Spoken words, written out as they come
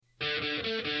This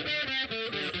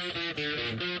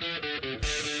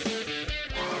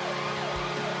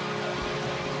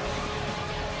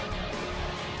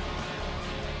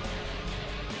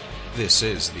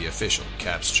is the official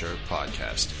Caps Chirp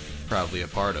podcast, proudly a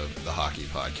part of the Hockey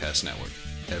Podcast Network.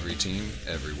 Every team,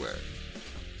 everywhere.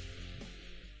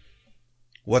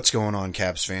 What's going on,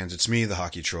 Caps fans? It's me, the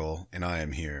Hockey Troll, and I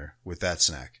am here with that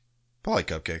snack, Paulie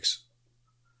Cupcakes.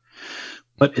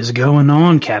 What is going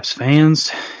on, Caps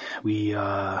fans?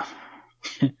 I've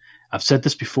said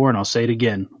this before and I'll say it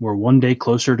again. We're one day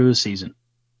closer to a season.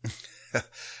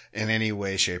 In any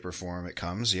way, shape, or form it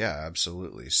comes. Yeah,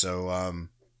 absolutely. So, I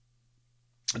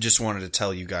just wanted to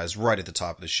tell you guys right at the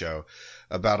top of the show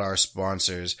about our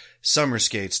sponsors,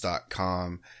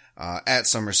 summerskates.com, at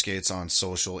summerskates on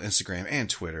social, Instagram, and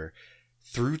Twitter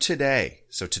through today.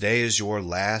 So today is your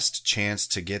last chance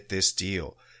to get this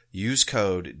deal. Use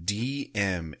code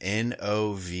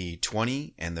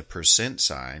DMNOV20 and the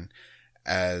 %sign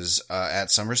as at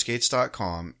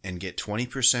summerskates.com and get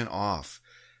 20% off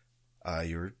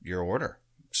your order.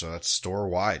 So that's store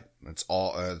wide. That's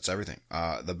all. That's everything.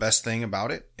 The best thing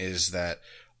about it is that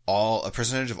a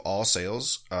percentage of all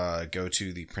sales go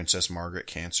to the Princess Margaret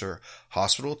Cancer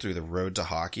Hospital through the Road to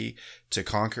Hockey to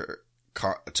Conquer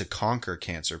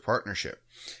Cancer Partnership.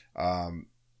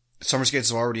 Summer Skates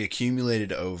have already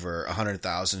accumulated over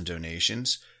 100,000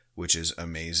 donations, which is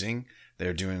amazing.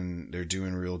 They're doing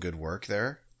real good work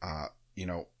there.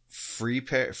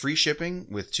 Free shipping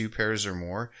with 2 pairs or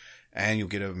more. And you'll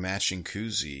get a matching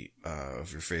koozie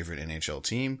of your favorite NHL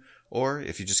team, or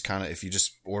if you just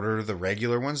order the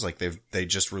regular ones, like they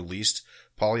just released,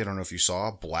 Paulie, I don't know if you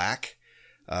saw black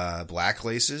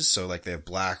laces, so like they have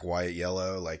black, white,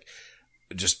 yellow, like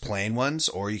just plain ones,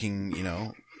 or you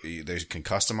can they can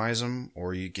customize them,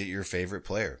 or you get your favorite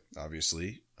player.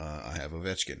 Obviously, I have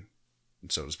Ovechkin,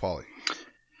 and so does Paulie.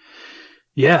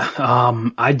 Yeah,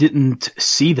 I didn't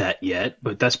see that yet,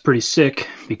 but that's pretty sick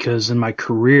because in my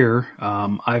career,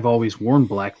 I've always worn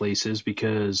black laces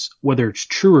because whether it's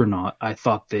true or not, I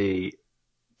thought they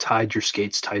tied your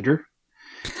skates tighter.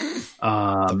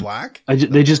 The black?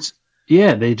 Okay.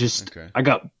 I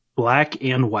got black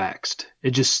and waxed.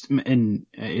 It just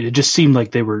seemed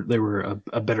like they were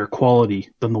a better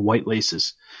quality than the white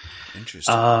laces.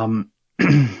 Interesting.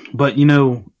 But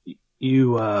you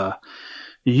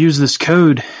use this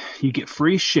code, you get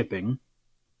free shipping,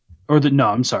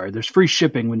 there's free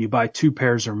shipping when you buy 2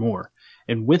 pairs or more.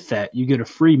 And with that, you get a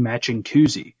free matching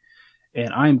koozie.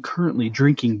 And I'm currently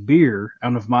drinking beer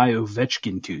out of my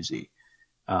Ovechkin koozie.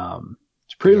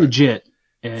 It's pretty legit.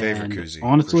 And favorite koozie,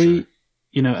 honestly,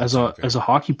 sure. as a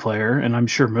hockey player, and I'm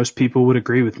sure most people would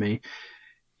agree with me,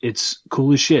 it's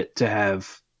cool as shit to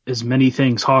have as many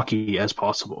things hockey as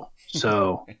possible.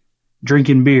 So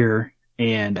drinking beer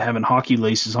and having hockey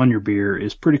laces on your beer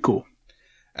is pretty cool.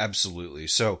 Absolutely.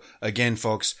 So again,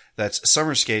 folks, that's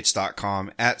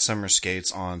summerskates.com, at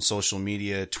summerskates on social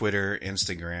media, Twitter,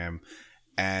 Instagram.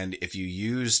 And if you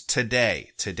use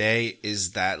today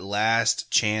is that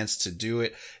last chance to do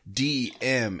it.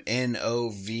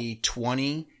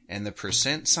 DMNOV20 and the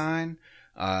 %sign,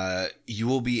 you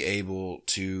will be able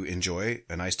to enjoy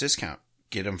a nice discount.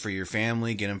 Get them for your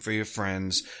family, get them for your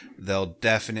friends. They'll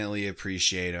definitely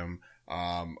appreciate them.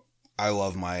 I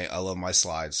love my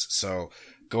slides. So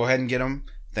go ahead and get them.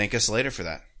 Thank us later for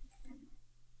that.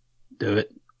 Do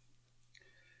it.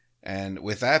 And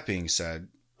with that being said,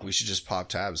 we should just pop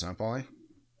tabs, huh, Paulie?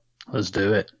 Let's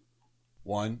do it.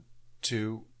 1,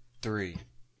 2, 3.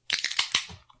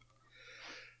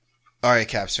 All right,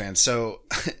 Caps fans. So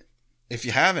if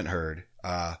you haven't heard,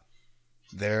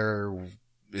 there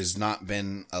has not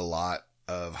been a lot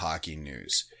of hockey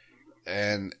news.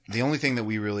 And the only thing that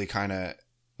we really I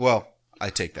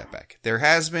take that back. There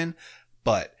has been,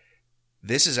 but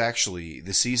this is actually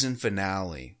the season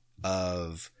finale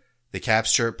of the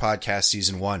Caps Chirp podcast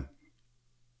season 1.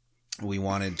 We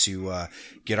wanted to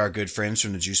get our good friends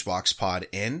from the Juicebox Pod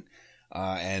in,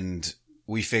 and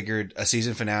we figured a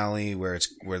season finale where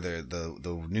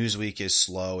the news week is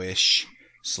slowish.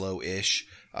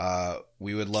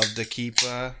 We would love to keep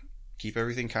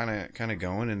everything kind of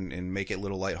going and make it a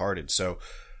little lighthearted. So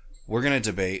we're going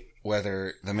to debate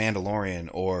whether The Mandalorian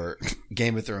or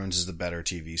Game of Thrones is the better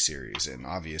TV series. And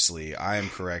obviously I am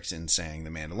correct in saying The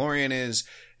Mandalorian is,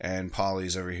 and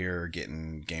Paulie's over here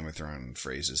getting Game of Thrones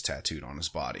phrases tattooed on his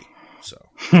body. So,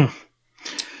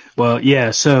 well, yeah.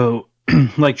 So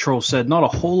like Troll said, not a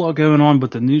whole lot going on,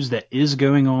 but the news that is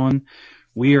going on,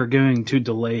 we are going to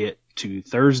delay it to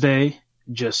Thursday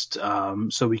just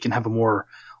so we can have a more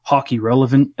hockey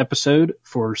relevant episode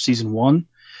for season 1.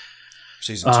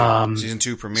 Season 2. Season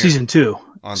 2 premiere. Season 2.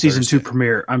 On Season Thursday. 2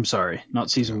 premiere. I'm sorry, not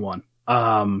season 1.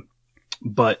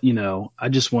 But, I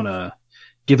just want to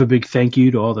give a big thank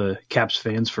you to all the Caps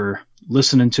fans for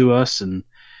listening to us and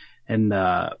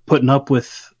putting up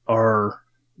with our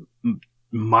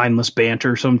mindless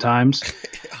banter sometimes.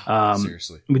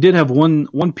 Seriously. We did have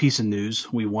one piece of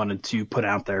news we wanted to put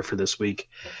out there for this week.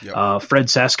 Yep. Fred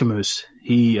Saskamoose,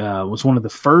 he was one of the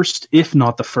first, if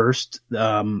not the first.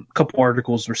 Couple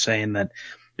articles were saying that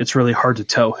it's really hard to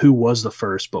tell who was the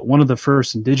first, but one of the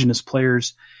first Indigenous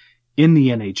players in the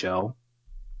NHL.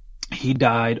 He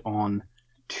died on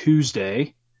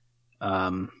Tuesday,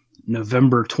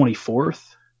 November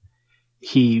 24th.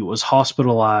 He was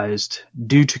hospitalized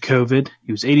due to COVID.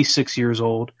 He was 86 years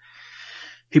old.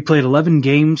 He played 11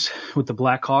 games with the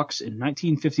Blackhawks in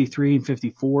 1953 and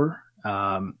 54.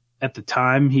 At the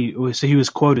time, he was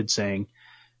quoted saying,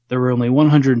 "There were only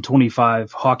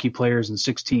 125 hockey players and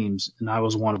 6 teams, and I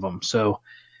was one of them." So,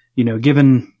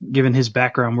 given his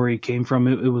background, where he came from,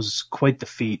 it was quite the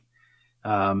feat.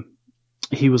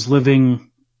 He was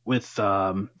living with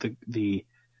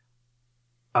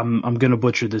I'm going to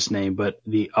butcher this name, but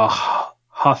the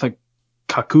Hathakakup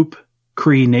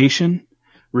Cree Nation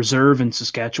Reserve in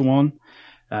Saskatchewan.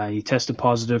 He tested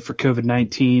positive for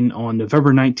COVID-19 on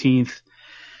November 19th,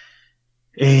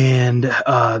 and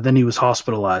then he was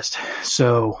hospitalized.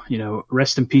 So,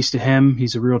 rest in peace to him.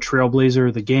 He's a real trailblazer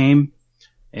of the game,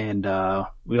 and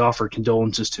we offer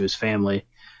condolences to his family.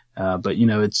 But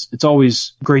it's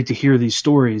always great to hear these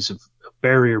stories of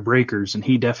barrier breakers, and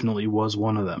he definitely was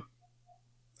one of them.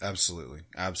 Absolutely.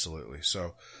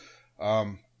 So,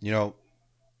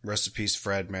 rest in peace,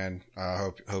 Fred, man.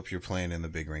 Hope you're playing in the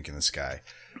big rink in the sky.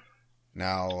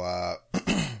 Now,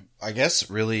 I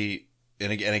guess really,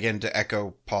 and again, to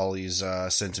echo Paulie's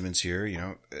sentiments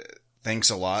here, thanks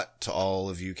a lot to all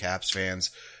of you Caps fans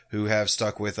who have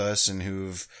stuck with us and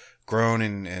who've grown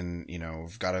and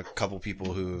we've got a couple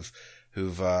people who've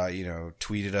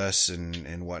tweeted us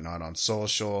and whatnot on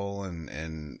social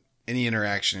and any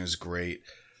interaction is great.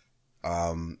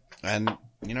 And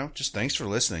just thanks for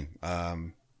listening.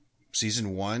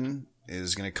 Season 1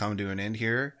 is going to come to an end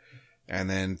here. And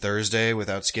then Thursday,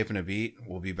 without skipping a beat,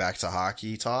 we'll be back to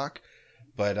hockey talk.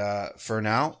 But, for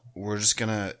now, we're just going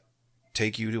to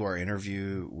take you to our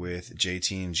interview with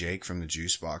JT and Jake from the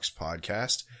Juicebox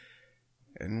podcast.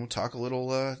 And we'll talk a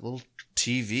little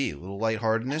TV, a little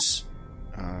lightheartedness.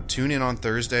 Tune in on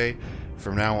Thursday.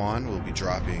 From now on, we'll be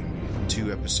dropping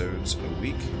 2 episodes a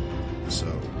week. So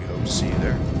we hope to see you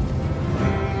there.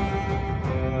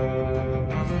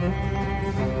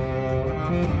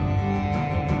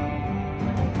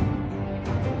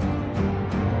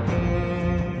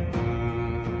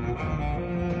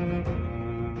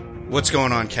 What's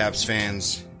going on, Caps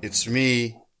fans? It's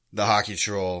me, the Hockey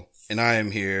Troll, and I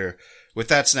am here with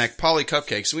that snack, Polly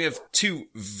Cupcakes. We have 2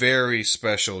 very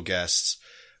special guests.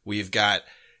 We've got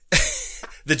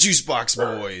the Juicebox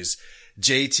Boys,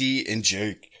 JT and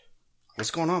Jake. What's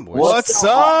going on, boys? What's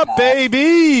up,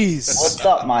 babies? What's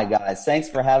up, my guys? Thanks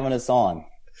for having us on.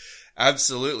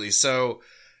 Absolutely. So,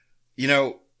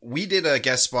 we did a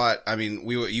guest spot. I mean,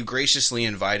 you graciously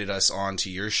invited us on to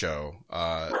your show,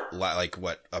 a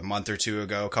month or 2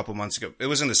 ago, a couple months ago. It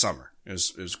was in the summer. It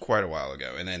was quite a while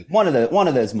ago. And then one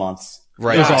of those months.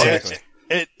 Right. Exactly.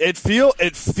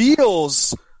 It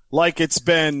feels like it's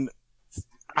been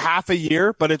half a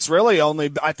year, but it's really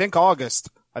only, I think, August.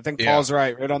 I think Paul's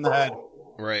right on the head.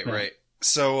 Right.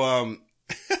 So,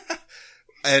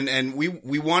 and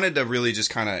we wanted to really just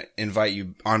kind of invite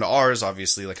you onto ours,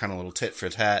 obviously, like kind of a little tit for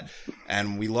tat.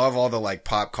 And we love all the like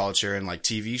pop culture and like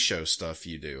TV show stuff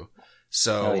you do.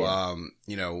 So,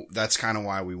 that's kind of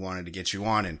why we wanted to get you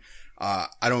on. And, I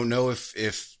don't know if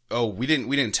we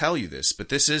didn't tell you this, but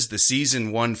this is the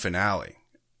season 1 finale.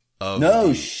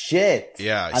 Shit.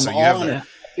 Yeah. I'm so honored. I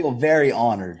feel very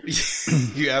honored.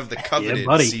 You have the coveted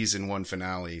season 1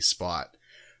 finale spot.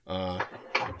 I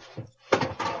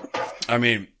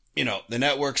mean, the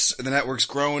network's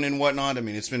growing and whatnot. I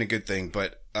mean, it's been a good thing,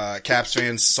 but, Caps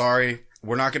fans, sorry.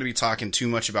 We're not going to be talking too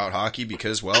much about hockey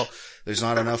because, well, there's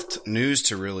not enough news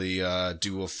to really,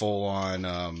 do a full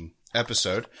on,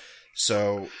 episode.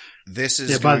 So this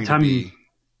is going to be,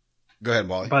 go ahead,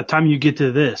 Wally. By the time you get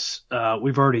to this,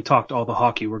 we've already talked all the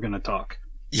hockey we're going to talk.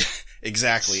 Yeah,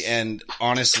 exactly. And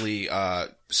honestly,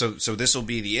 so this will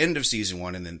be the end of season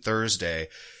 1, and then Thursday,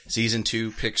 season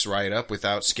 2 picks right up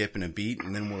without skipping a beat,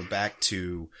 and then we're back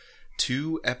to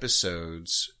 2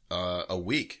 episodes a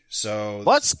week. So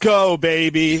let's go,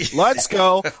 baby. Let's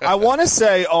go. I want to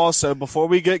say also before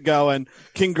we get going,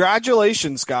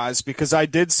 congratulations, guys, because I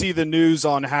did see the news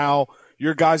on how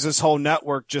your guys' whole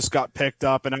network just got picked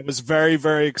up, and I was very,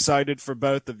 very excited for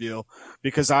both of you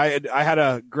because I had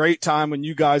a great time when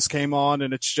you guys came on,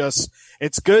 and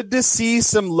it's good to see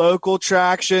some local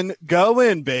traction. Go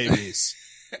in, babies.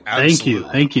 Thank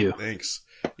you. Thanks.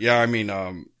 Yeah, I mean,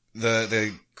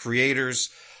 the creators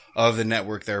of the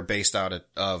network, they're based out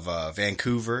of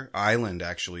Vancouver Island,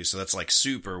 actually, so that's like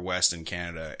super west in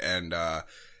Canada, and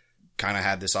kind of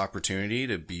had this opportunity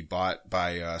to be bought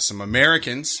by some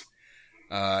Americans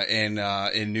in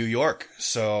New York.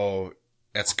 So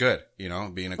that's good,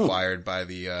 being acquired by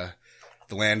the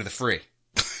land of the free.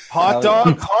 Hot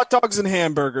dogs and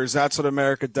hamburgers. That's what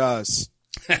America does.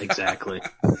 Exactly.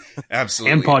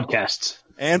 Absolutely. And podcasts.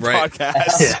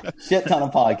 Podcasts. Yeah. Shit ton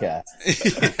of podcasts.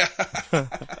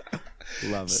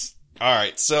 Love it. All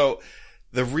right. So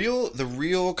the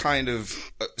real kind of,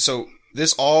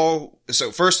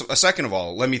 second of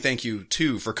all, let me thank you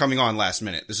too for coming on last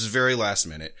minute. This is very last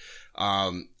minute.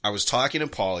 I was talking to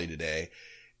Paulie today,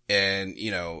 and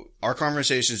our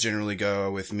conversations generally go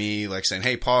with me like saying,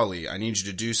 "Hey, Paulie, I need you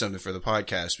to do something for the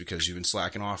podcast because you've been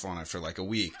slacking off on it for like a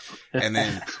week." And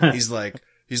then he's like,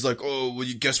 "Oh, well,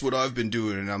 you guess what I've been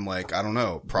doing?" And I'm like, "I don't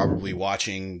know, probably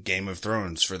watching Game of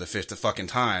Thrones for the 5th fucking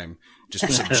time, just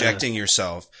subjecting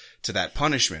yourself to that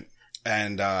punishment."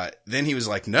 And then he was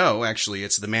like, "No, actually,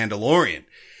 it's The Mandalorian."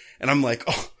 And I'm like,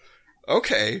 "Oh,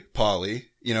 okay, Paulie,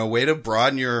 way to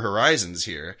broaden your horizons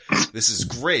here. This is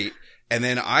great." And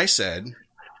then I said,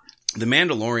 The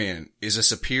Mandalorian is a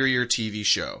superior TV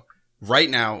show. Right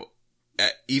now,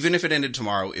 even if it ended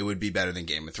tomorrow, it would be better than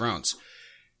Game of Thrones.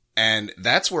 And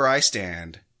that's where I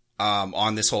stand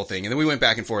on this whole thing. And then we went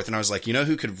back and forth, and I was like,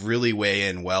 who could really weigh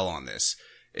in well on this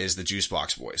is the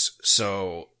Juicebox Boys.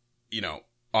 So,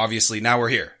 obviously now we're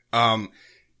here.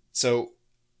 So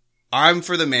I'm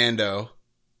for the Mando.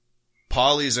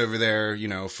 Paulie's over there,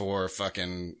 for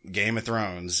fucking Game of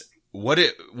Thrones.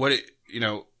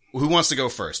 Who wants to go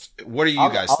first? What do you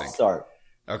guys think? I'll start.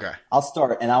 Okay. I'll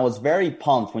start. And I was very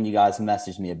pumped when you guys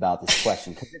messaged me about this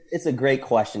question, because it's a great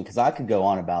question, because I could go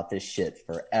on about this shit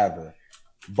forever.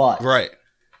 But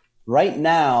right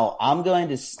now, I'm going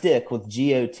to stick with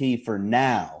GOT for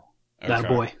now. That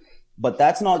boy. But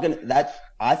that's not going to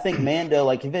 – I think Mando,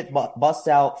 like if it busts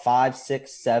out 5,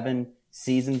 6, 7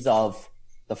 seasons of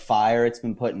the fire it's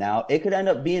been putting out, it could end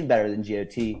up being better than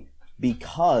GOT,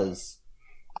 because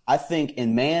I think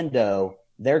in Mando,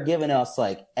 they're giving us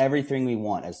like everything we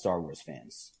want as Star Wars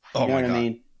fans. You know what I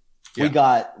mean? Yeah.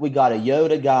 We got a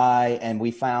Yoda guy, and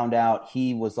we found out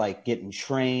he was like getting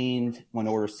trained when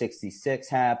Order 66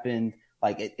 happened.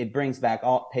 Like it brings back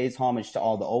pays homage to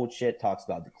all the old shit, talks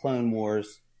about the Clone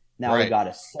Wars. Now we got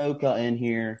Ahsoka in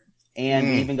here, and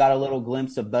we even got a little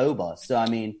glimpse of Boba. So I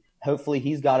mean, hopefully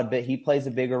he plays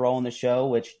a bigger role in the show,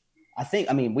 which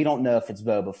we don't know if it's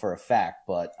Boba for a fact,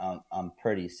 but I'm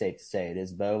pretty safe to say it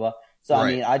is Boba. So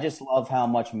I mean, I just love how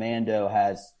much Mando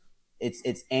has.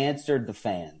 It's answered the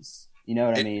fans. You know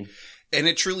what I mean? And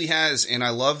it truly has. And I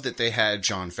love that they had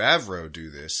Jon Favreau do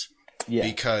this. Yeah.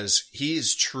 Because he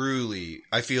is truly,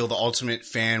 I feel, the ultimate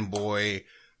fanboy,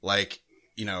 like,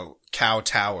 cow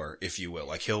tower, if you will.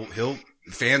 Like he'll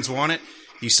fans want it.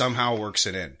 He somehow works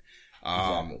it in.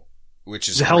 Exactly. Which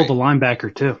is he's a hell of a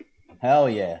linebacker too. Hell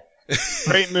yeah.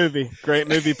 Great movie,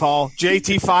 Paul.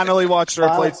 JT finally watched the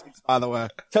replacements, by the way.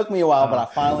 Took me a while, but I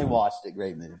finally watched it.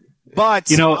 Great movie. But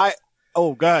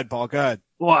go ahead, Paul. Go ahead.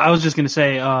 Well, I was just going to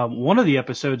say, one of the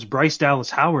episodes, Bryce Dallas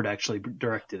Howard actually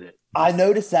directed it. I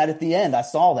noticed that at the end. I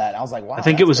saw that. I was like, wow. I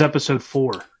think it was great. Episode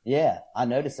 4. Yeah, I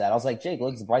noticed that. I was like, Jake,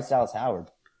 look, it's Bryce Dallas Howard.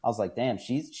 I was like, damn,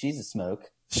 she's a smoke.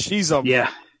 She's a yeah.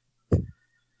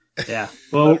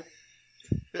 Well,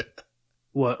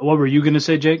 what were you going to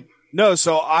say, Jake? No,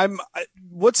 so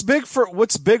what's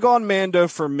big on Mando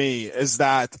for me is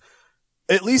that,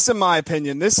 at least in my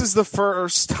opinion, this is the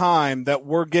first time that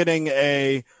we're getting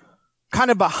a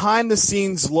kind of behind the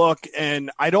scenes look,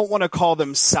 and I don't want to call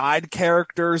them side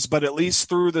characters, but at least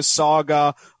through the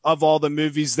saga of all the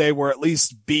movies, they were at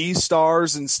least B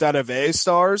stars instead of A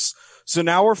stars. So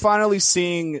now we're finally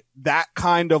seeing that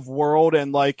kind of world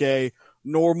and like a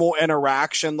normal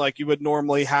interaction like you would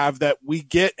normally have that we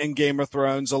get in Game of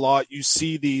Thrones a lot. You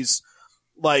see these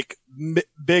like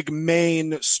big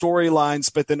main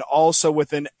storylines, but then also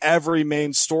within every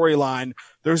main storyline,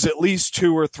 there's at least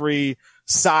 2 or 3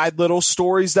 side little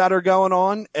stories that are going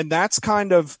on. And that's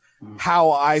kind of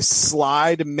how I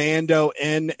slide Mando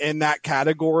in that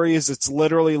category, is it's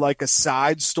literally like a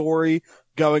side story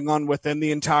going on within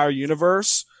the entire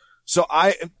universe. So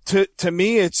to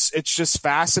me, it's just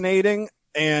fascinating.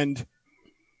 And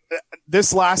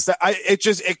this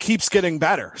it keeps getting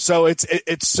better. So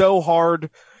it's so hard.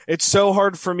 it's so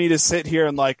hard for me to sit here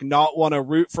and like not want to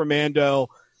root for Mando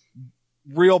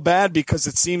real bad, because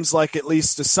it seems like, at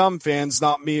least to some fans,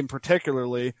 not me in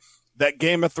particularly, that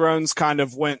Game of Thrones kind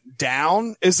of went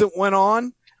down as it went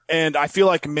on. And I feel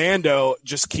like Mando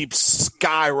just keeps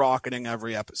skyrocketing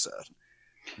every episode.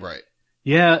 Right.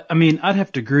 Yeah, I mean, I'd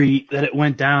have to agree that it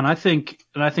went down. I think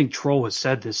Troll has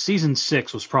said this. Season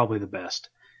 6 was probably the best.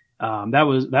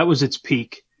 That was its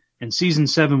peak, and season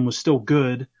 7 was still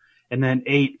good, and then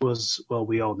 8 was, well,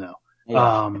 we all know.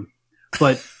 Yeah.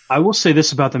 But I will say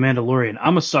this about The Mandalorian: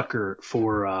 I'm a sucker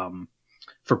for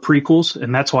prequels,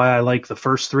 and that's why I like the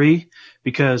first 3,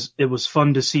 because it was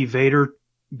fun to see Vader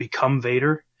become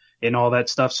Vader and all that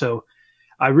stuff. So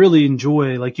I really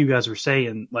enjoy, like you guys were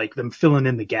saying, like them filling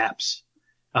in the gaps.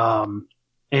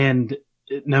 And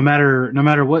no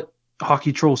matter what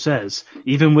Hockey Troll says,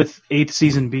 even with 8th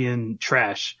season being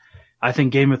trash, I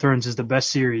think Game of Thrones is the best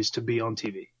series to be on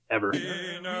TV ever.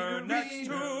 Next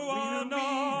to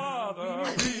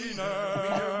another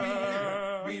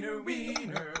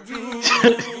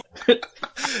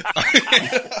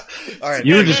All right,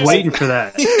 you were just waiting for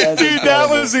that. Dude, that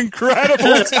was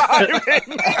incredible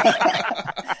timing.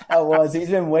 That was. He's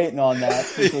been waiting on that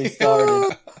since we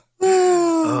started.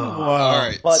 Oh, wow. All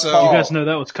right. But, so you guys know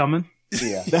that was coming?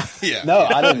 Yeah. Yeah. No,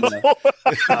 I didn't know.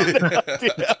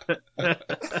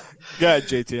 Go ahead,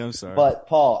 JT. I'm sorry. But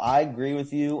Paul, I agree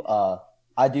with you.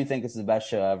 I do think it's the best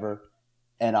show ever,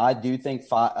 and I do think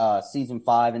season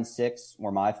 5 and 6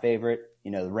 were my favorite.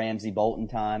 You know, the Ramsey Bolton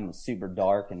time was super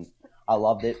dark, and I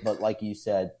loved it. But like you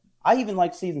said, I even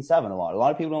like season 7 a lot. A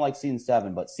lot of people don't like season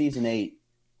 7, but season 8,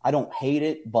 I don't hate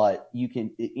it. But you can,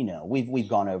 you know, we've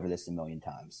gone over this a million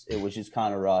times. It was just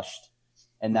kind of rushed,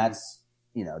 and that's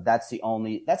the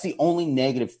only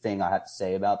negative thing I have to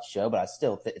say about the show. But I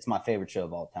still it's my favorite show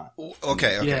of all time.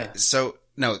 Okay. Yeah. So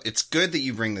no, it's good that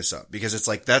you bring this up, because it's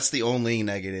like, that's the only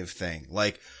negative thing.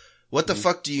 Like, what the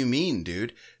fuck do you mean,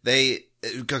 dude?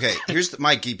 Okay, here's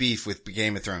my beef with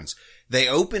Game of Thrones. They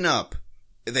open up,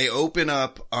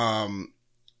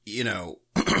 you know,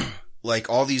 like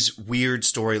all these weird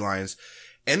storylines,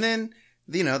 and then,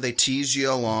 you know, they tease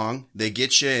you along, they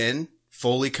get you in,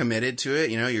 fully committed to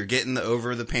it. You know, you're getting the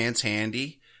over the pants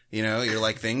handy. You know, you're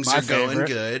like, things are going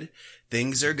good.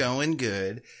 Things are going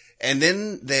good. And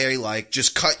then they like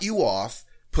just cut you off,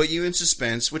 put you in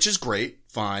suspense, which is great.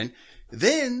 Fine.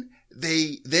 Then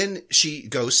she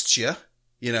ghosts you,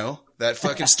 you know, that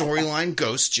fucking storyline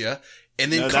ghosts you,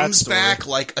 and then comes back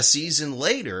like a season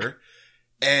later.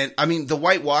 And I mean, the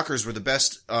White Walkers were the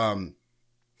best,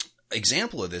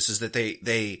 example of this, is that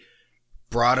they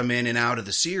brought them in and out of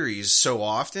the series so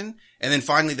often. And then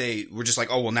finally they were just like,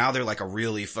 oh, well, now they're like a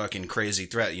really fucking crazy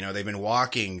threat. You know, they've been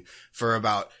walking for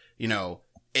about, you know,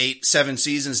 7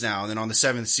 seasons now. And then on the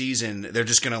 7th season, they're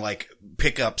just going to like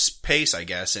pick up pace, I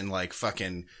guess, and like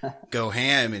fucking go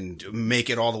ham and make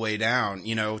it all the way down,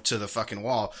 you know, to the fucking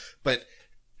wall. But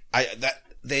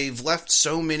they've left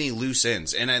so many loose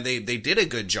ends, and they did a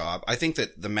good job. I think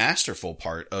that the masterful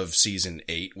part of season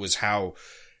 8 was how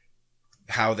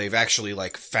they've actually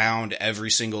like found every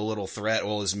single little thread,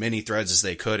 well, as many threads as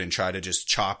they could, and try to just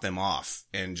chop them off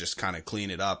and just kind of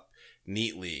clean it up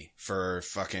neatly for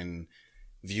fucking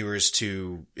viewers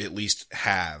to at least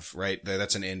have, right?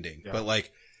 That's an ending. Yeah. But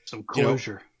like some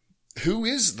closure. You know, who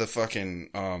is the fucking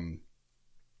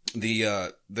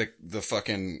the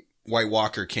fucking White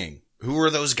Walker King? Who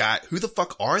are those guys? Who the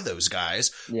fuck are those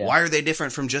guys? Yeah. Why are they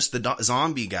different from just the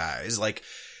zombie guys? Like,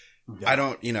 yeah. I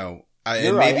don't, you know,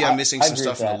 maybe I'm missing some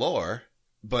stuff in the lore,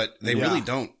 but they really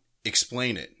don't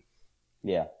explain it.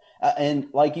 Yeah. And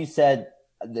like you said,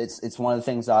 it's one of the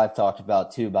things I've talked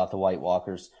about too, about the White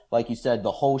Walkers. Like you said,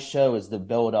 the whole show is the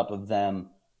buildup of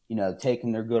them, you know,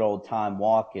 taking their good old time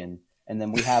walking. And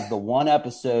then we have the one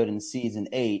episode in season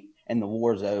 8 and the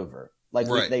war's over. Like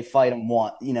they fight them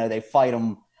they fight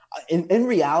them. In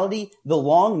reality, the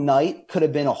long night could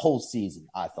have been a whole season,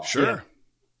 I thought. Sure.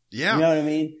 Yeah. You know what I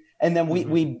mean? And then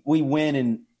we win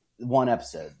in one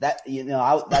episode. That, you know,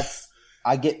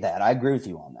 I get that. I agree with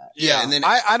you on that. Yeah. And then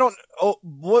I don't,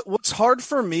 what's hard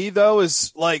for me though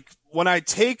is like when I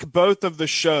take both of the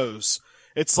shows,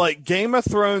 it's like Game of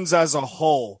Thrones as a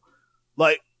whole,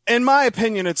 like, in my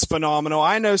opinion, it's phenomenal.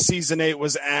 I know season 8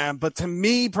 was but to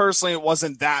me personally, it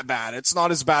wasn't that bad. It's not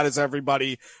as bad as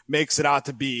everybody makes it out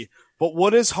to be. But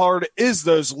what is hard is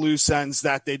those loose ends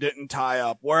that they didn't tie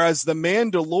up. Whereas The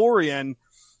Mandalorian,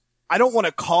 I don't want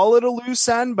to call it a loose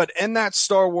end, but in that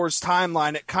Star Wars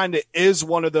timeline, it kind of is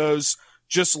one of those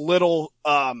just little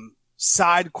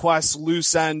side quest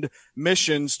loose end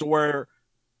missions to where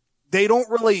they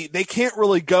can't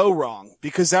really go wrong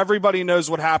because everybody knows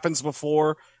what happens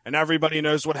before and everybody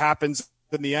knows what happens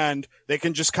in the end. They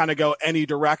can just kind of go any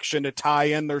direction to tie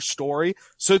in their story.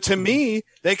 So to me,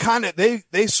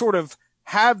 they sort of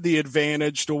have the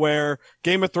advantage to where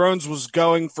Game of Thrones was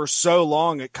going for so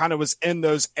long. It kind of was in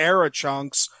those era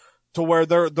chunks to where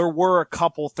there were a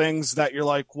couple things that you're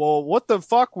like, well, what the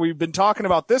fuck? We've been talking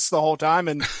about this the whole time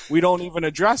and we don't even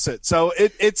address it. So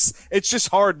it's just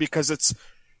hard because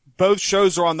both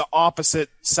shows are on the opposite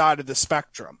side of the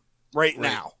spectrum right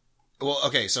now. Well,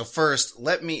 okay. So first,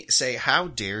 let me say, how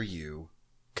dare you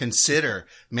consider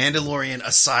Mandalorian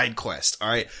a side quest? All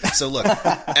right. So look,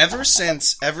 ever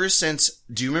since,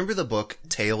 do you remember the book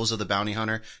Tales of the Bounty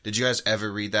Hunter? Did you guys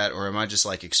ever read that? Or am I just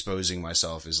like exposing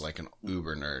myself as like an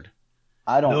uber nerd?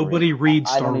 Nobody reads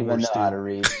Star Wars. I don't even know how to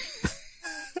read.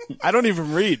 I don't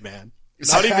even read, man.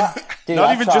 Not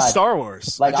even just Star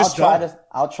Wars. Like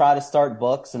I'll try to start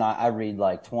books and I read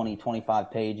like 20, 25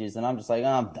 pages and I'm just like,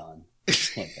 I'm done.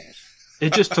 Can't finish.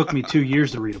 It just took me 2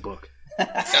 years to read a book.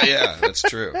 Yeah, that's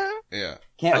true. Yeah.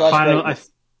 I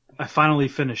finally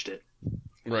finished it.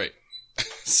 Right.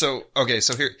 So, okay.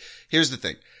 So here's the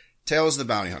thing. Tales of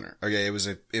the Bounty Hunter. Okay.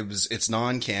 It's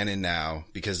non-canon now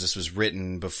because this was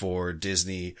written before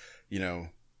Disney,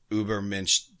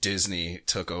 Ubermensch Disney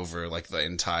took over like the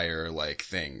entire like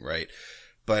thing. Right.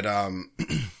 But,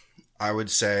 I would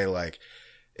say like,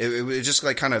 it was just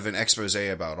like kind of an expose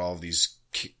about all of these,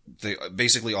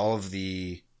 basically all of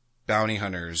the bounty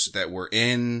hunters that were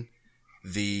in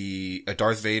the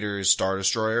Darth Vader's Star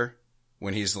Destroyer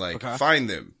when he's like, find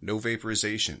them, no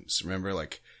vaporizations. Remember,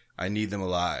 like, I need them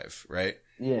alive, right?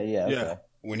 Yeah. Okay.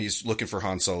 When he's looking for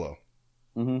Han Solo.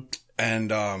 Mm-hmm.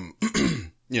 And,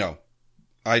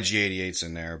 IG-88's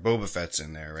in there, Boba Fett's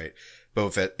in there, right?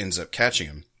 Boba Fett ends up catching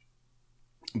him.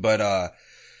 But,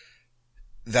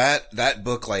 that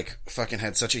book, like, fucking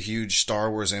had such a huge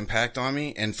Star Wars impact on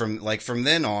me. And from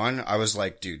then on, I was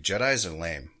like, dude, Jedis are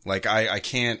lame. Like, I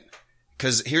can't,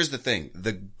 cause here's the thing.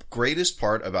 The greatest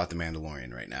part about The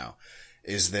Mandalorian right now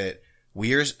is that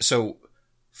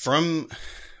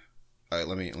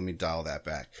let me dial that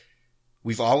back.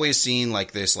 We've always seen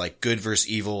like this, like good versus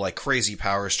evil, like crazy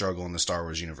power struggle in the Star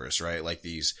Wars universe, right? Like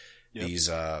these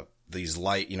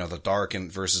light, the dark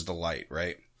and versus the light,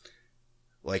 right?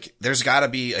 Like, there's gotta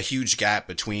be a huge gap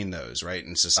between those, right,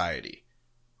 in society.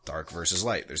 Dark versus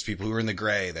light. There's people who are in the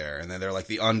gray there, and then they're like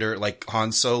like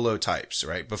Han Solo types,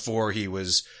 right, before he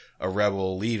was a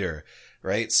rebel leader,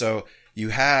 right? So, you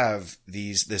have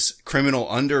this criminal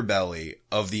underbelly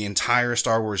of the entire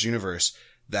Star Wars universe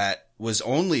that was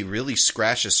only really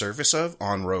scratched the surface of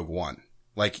on Rogue One.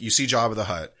 Like, you see Jabba the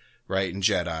Hutt, right, in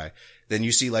Jedi. Then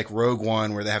you see like Rogue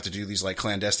One where they have to do these like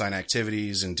clandestine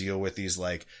activities and deal with these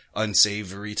like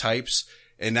unsavory types.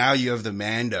 And now you have the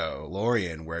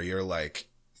Mandalorian where you're like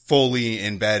fully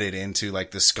embedded into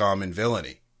like the scum and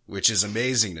villainy, which is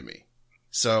amazing to me.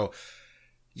 So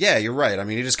yeah, you're right. I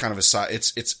mean, it is kind of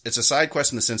it's a side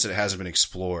quest in the sense that it hasn't been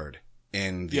explored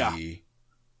in the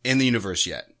universe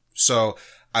yet. So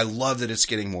I love that it's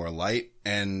getting more light,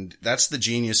 and that's the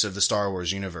genius of the Star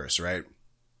Wars universe, right?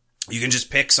 You can just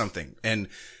pick something. And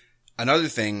another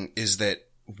thing is that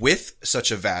with such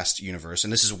a vast universe,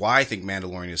 and this is why I think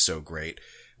Mandalorian is so great,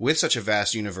 with such a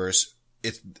vast universe,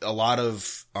 it's a lot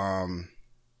of,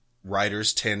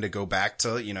 writers tend to go back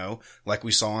to, like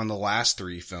we saw in the last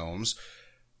 3 films,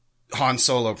 Han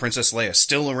Solo, Princess Leia,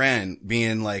 still around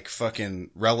being like fucking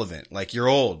relevant. Like, you're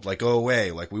old, like go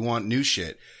away. Like, we want new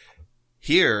shit.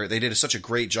 Here, they did such a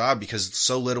great job because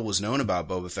so little was known about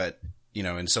Boba Fett,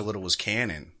 and so little was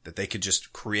canon that they could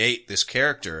just create this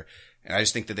character. And I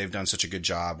just think that they've done such a good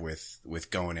job with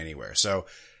going anywhere. So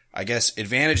I guess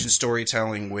advantage in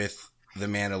storytelling with The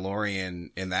Mandalorian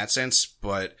in that sense,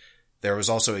 but there was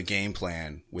also a game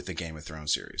plan with the Game of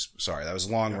Thrones series. Sorry, that was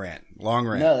a long rant.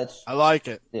 No, I like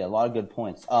it. Yeah, a lot of good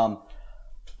points.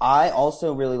 I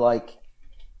also really like,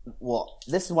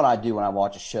 this is what I do when I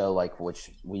watch a show, like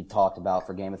which we talked about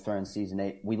for Game of Thrones season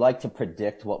 8. We like to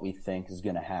predict what we think is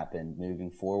going to happen moving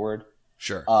forward.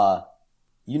 Sure.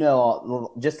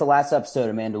 Just the last episode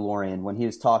of Mandalorian when he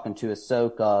was talking to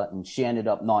Ahsoka and she ended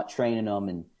up not training him,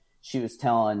 and she was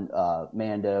telling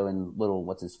Mando and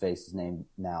what's his face's name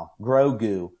now,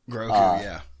 Grogu.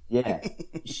 Yeah. Yeah.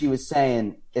 She was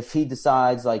saying if he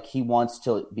decides like he wants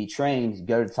to be trained,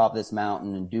 go to the top of this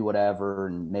mountain and do whatever,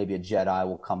 and maybe a Jedi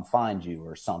will come find you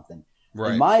or something.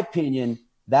 Right. In my opinion,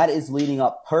 that is leading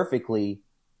up perfectly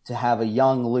to have a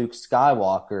young Luke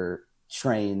Skywalker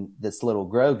train this little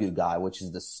Grogu guy, which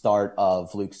is the start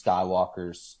of Luke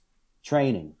Skywalker's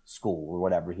training school or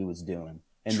whatever he was doing.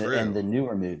 in the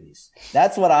newer movies.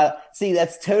 That's what I see.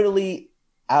 That's totally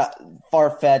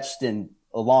far-fetched and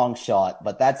a long shot,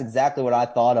 but that's exactly what I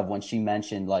thought of when she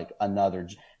mentioned like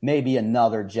maybe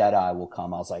another Jedi will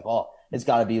come. I was like, oh, it's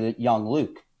got to be young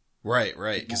Luke. Right.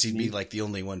 Because he'd be like the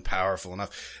only one powerful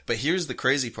enough. But here's the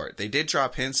crazy part. They did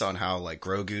drop hints on how like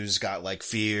Grogu's got like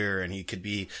fear and he could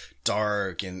be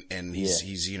dark and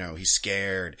he's you know, he's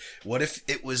scared. What if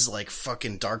it was like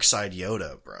fucking dark side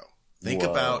Yoda, bro? Think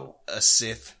about a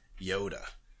Sith Yoda.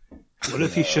 What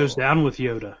if he shows down with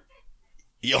Yoda?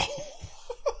 Yo.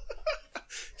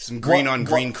 Some green on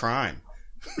green crime.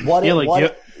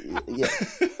 Yoda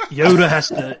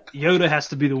has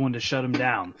to be the one to shut him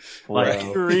down.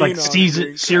 Like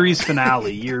series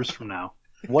finale years from now.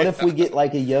 What if we get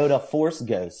like a Yoda Force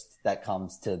ghost that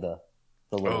comes to the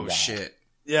little guy? Shit.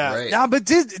 Yeah. Right. Now, but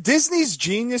Disney's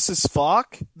genius as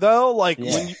fuck, though. Like,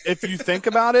 if you think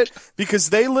about it, because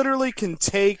they literally can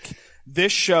take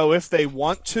this show if they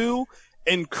want to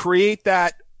and create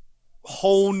that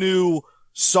whole new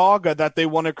saga that they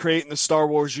want to create in the Star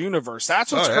Wars universe.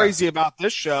 That's what's crazy about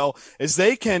this show is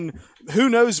they can, who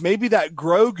knows, maybe that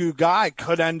Grogu guy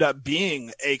could end up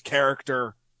being a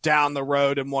character down the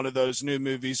road in one of those new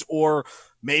movies, or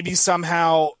maybe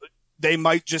somehow they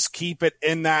might just keep it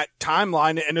in that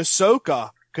timeline and Ahsoka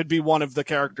could be one of the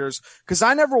characters. Cause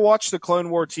I never watched the Clone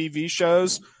War TV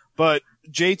shows, but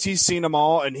JT's seen them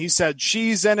all and he said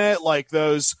she's in it, like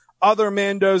those other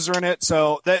Mandos are in it,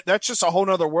 so that's just a whole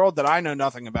nother world that I know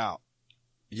nothing about.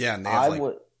 Yeah, and they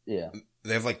have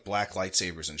they have like black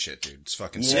lightsabers and shit, dude. It's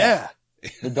fucking sick. Yeah.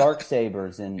 The dark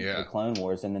sabers in the Clone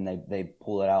Wars, and then they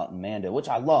pull it out in Mando, which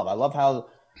I love. I love how,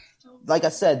 like I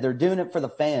said, they're doing it for the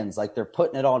fans. Like they're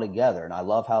putting it all together, and I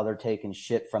love how they're taking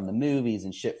shit from the movies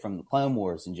and shit from the Clone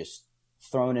Wars and just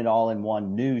throwing it all in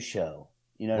one new show.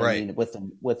 You know what I mean?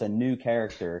 With a new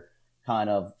character,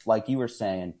 kind of like you were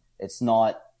saying.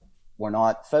 We're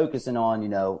not focusing on, you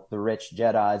know, the rich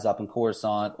Jedis up in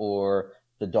Coruscant or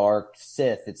the dark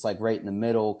Sith. It's like right in the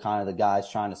middle, kind of the guys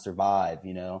trying to survive,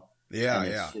 you know? Yeah,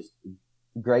 it's just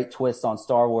great twist on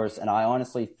Star Wars. And I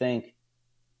honestly think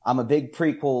I'm a big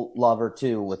prequel lover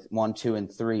too with 1, 2,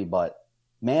 and 3, but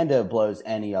Mando blows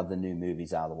any of the new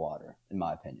movies out of the water, in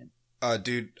my opinion.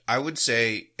 Dude, I would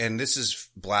say, and this is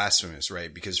blasphemous,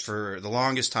 right? Because for the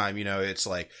longest time, you know, it's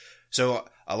like, so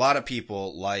a lot of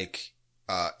people like,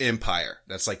 Empire.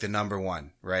 That's like the number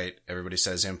one, right? Everybody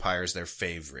says Empire is their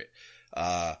favorite,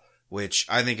 which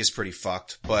I think is pretty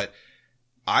fucked, but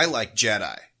I like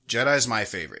Jedi. Jedi is my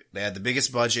favorite. They had the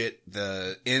biggest budget,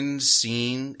 the end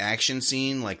scene, action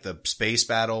scene, like the space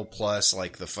battle plus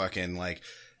like the fucking like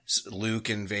Luke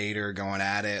and Vader going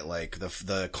at it, like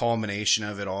the culmination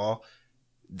of it all.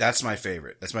 That's my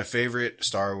favorite. That's my favorite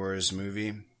Star Wars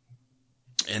movie.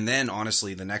 And then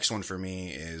honestly, the next one for me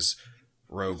is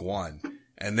Rogue One.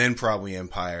 And then probably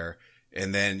Empire,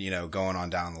 and then, you know, going on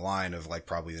down the line of like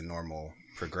probably the normal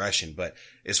progression. But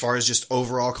as far as just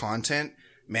overall content,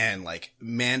 man, like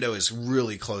Mando is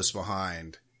really close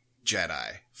behind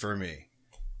Jedi for me.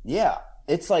 Yeah,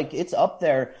 it's like, it's up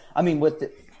there. I mean,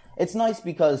 it's nice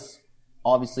because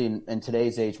obviously in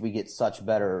today's age, we get such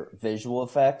better visual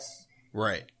effects.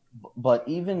 Right. But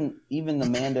even the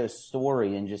Mando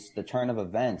story and just the turn of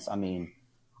events, I mean,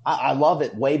 I love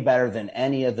it way better than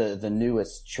any of the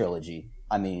newest trilogy.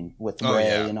 I mean, with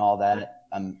Rey and all that.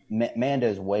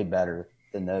 Mando's way better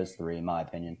than those three, in my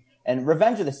opinion. And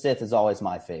Revenge of the Sith is always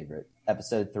my favorite.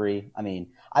 Episode 3. I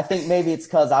mean, I think maybe it's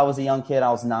because I was a young kid.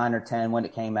 I was 9 or 10 when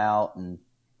it came out. And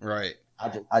right.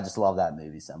 I just love that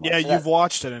movie so much. Yeah, you've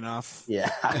watched it enough.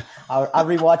 Yeah. I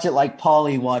rewatch it like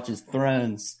Paulie watches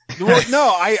Thrones. Well, no,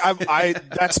 I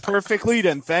that's perfect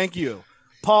lead-in. Thank you.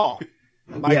 Paul,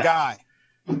 my guy.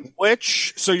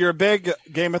 So you're a big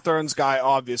Game of Thrones guy,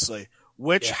 obviously.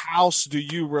 Which house do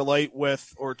you relate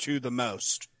with or to the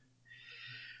most?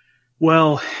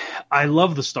 Well, I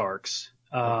love the Starks.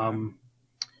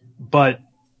 But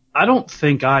I don't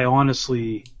think I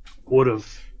honestly would have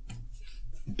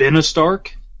been a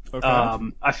Stark.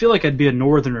 Okay. I feel like I'd be a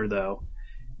Northerner, though.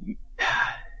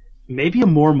 Maybe a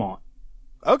Mormont.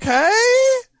 Okay.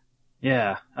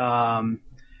 Yeah.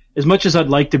 As much as I'd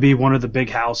like to be one of the big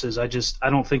houses, I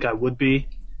don't think I would be.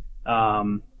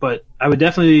 But I would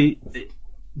definitely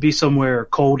be somewhere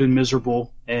cold and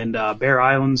miserable, and Bear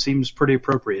Island seems pretty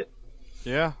appropriate.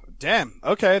 Yeah. Damn.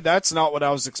 Okay. That's not what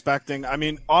I was expecting. I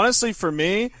mean, honestly, for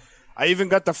me, I even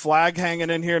got the flag hanging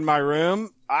in here in my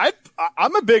room.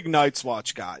 I'm a big Night's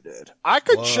Watch guy, dude. I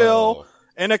could chill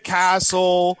in a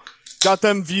castle. Got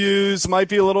them views, might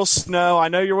be a little snow. I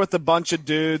know you're with a bunch of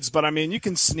dudes, but I mean, you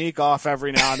can sneak off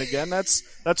every now and again. That's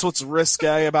what's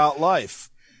risque about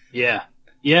life. Yeah.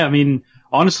 Yeah. I mean,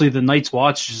 honestly, the Night's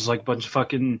Watch is just like a bunch of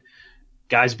fucking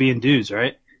guys being dudes,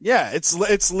 right? Yeah,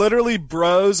 it's literally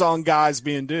bros on guys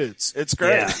being dudes. It's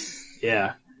great.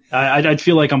 Yeah. I'd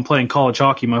feel like I'm playing college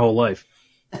hockey my whole life.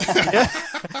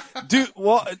 Dude,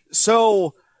 well,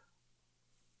 so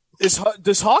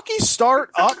does hockey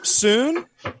start up soon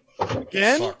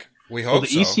again? Fuck. We Well, hope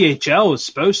the so. ECHL is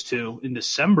supposed to in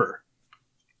December.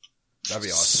 That'd be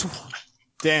awesome.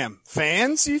 Damn,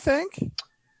 fans, you think?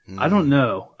 I don't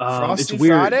know. Frosty It's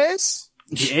weird. Fridays?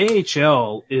 The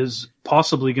AHL is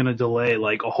possibly going to delay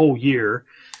like a whole year.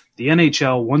 The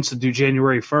NHL wants to do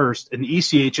January 1st, and the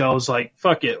ECHL is like,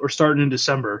 fuck it, we're starting in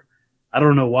December. I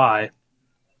don't know why,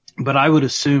 but I would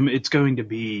assume it's going to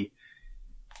be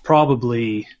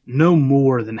probably no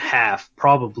more than half,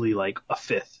 probably like a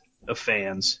fifth of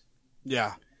fans.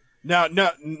 Yeah. No,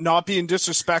 not being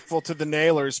disrespectful to the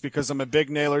Nailers because I'm a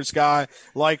big Nailers guy,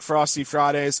 like Frosty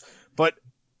Fridays, but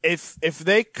if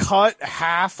they cut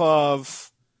half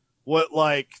of what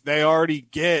like they already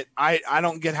get, I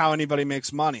don't get how anybody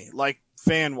makes money, like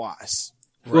fan wise.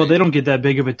 Right. Well, they don't get that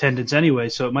big of attendance anyway,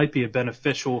 so it might be a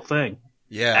beneficial thing.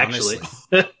 Yeah, actually.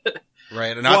 honestly.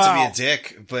 Right. And not Wow. to be a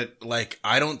dick, but like,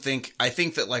 I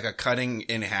think that like a cutting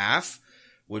in half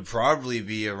would probably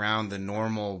be around the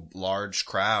normal large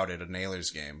crowd at a Nailers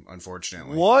game,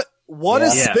 unfortunately. What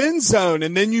is Yeah. spin zone?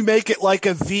 And then you make it like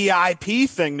a VIP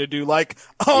thing to do. Like,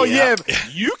 oh yeah,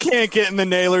 you can't get in the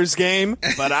Nailers game,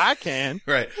 but I can.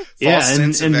 Right. False Yeah,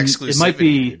 sense and of it exclusivity. might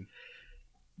be dude.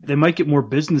 they might get more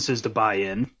businesses to buy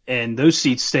in, and those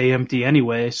seats stay empty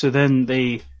anyway. So then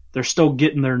they're still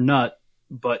getting their nut,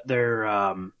 but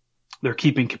they're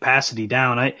keeping capacity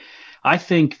down. I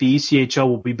think the ECHL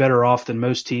will be better off than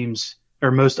most teams or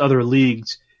most other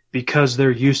leagues because they're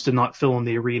used to not filling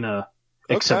the arena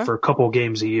except Okay. for a couple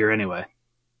games a year anyway.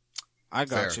 I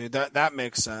got Fair. you. That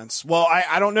makes sense. Well,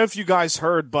 I don't know if you guys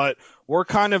heard, but we're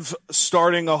kind of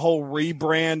starting a whole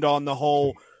rebrand on the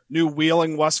whole new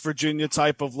Wheeling, West Virginia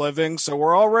type of living. So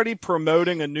we're already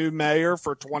promoting a new mayor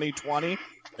for 2020.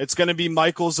 It's going to be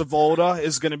Michael Zavolta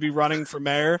is going to be running for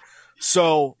mayor.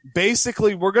 So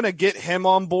basically we're going to get him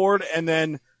on board, and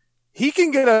then he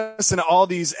can get us in all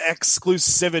these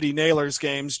exclusivity Nailers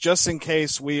games just in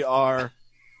case we are,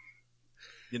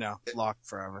 locked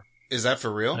forever. Is that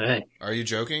for real? Hey. Are you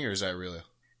joking or is that real?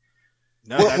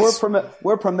 No,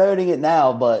 We're promoting it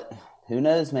now, but who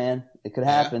knows, man? It could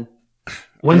happen.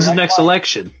 When's the Like next Mike.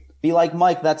 election? Be like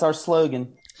Mike. That's our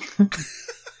slogan. I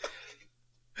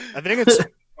think it's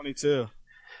 22.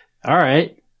 All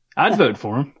right. I'd vote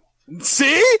for him.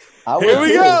 See? I Here would we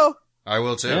too. go. I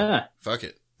will too. Yeah. Fuck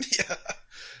it. Yeah.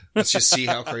 Let's just see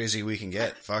how crazy we can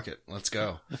get. Fuck it. Let's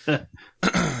go.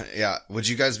 Yeah. Would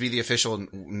you guys be the official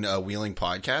Wheeling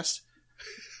podcast?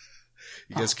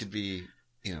 You guys could be,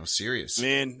 serious.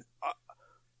 Man,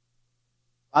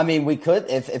 I mean, we could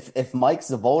if Mike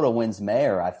Zavolta wins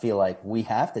mayor. I feel like we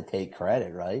have to take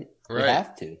credit, right? We Right.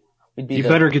 have to. We'd be You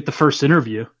better get the first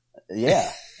interview. Yeah,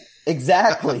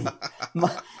 exactly.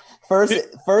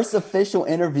 First official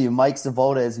interview, Mike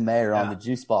Zavolta as mayor on the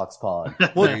Juice Box Pod.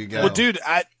 There you go. well, dude,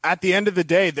 at the end of the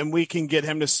day, then we can get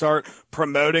him to start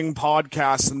promoting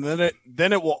podcasts, and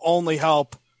then it will only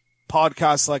help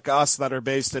podcasts like us that are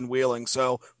based in Wheeling.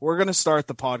 So we're going to start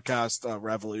the podcast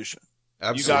revolution.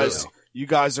 Absolutely. You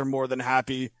guys are more than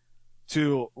happy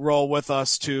to roll with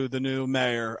us to the new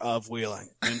mayor of Wheeling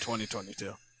in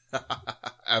 2022.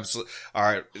 Absolutely. All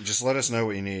right. Just let us know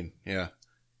what you need. Yeah.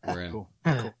 We're in. Cool.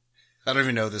 I don't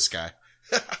even know this guy.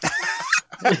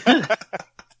 Great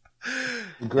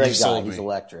You guy. sold He's me.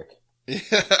 electric. Yeah.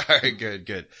 All right.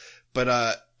 Good.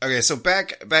 But, okay. So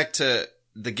back to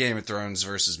the Game of Thrones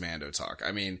versus Mando talk.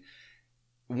 I mean,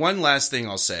 one last thing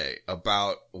I'll say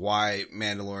about why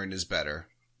Mandalorian is better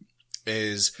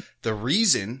is the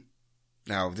reason.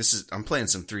 Now, I'm playing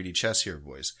some 3D chess here,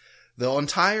 boys. The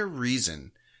entire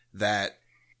reason that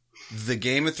the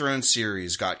Game of Thrones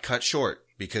series got cut short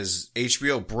because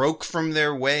HBO broke from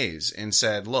their ways and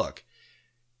said, look,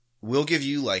 we'll give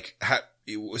you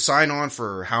sign on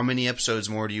for how many episodes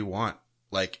more do you want?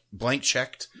 Like blank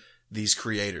checked these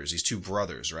creators, these two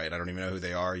brothers, right? I don't even know who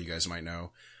they are. You guys might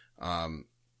know.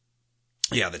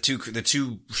 Yeah, the two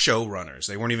showrunners.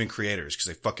 They weren't even creators because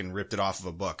they fucking ripped it off of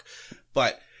a book.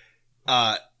 But,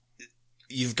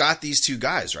 you've got these two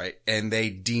guys, right? And they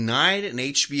denied an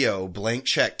HBO blank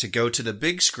check to go to the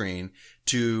big screen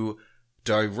to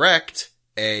direct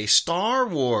a Star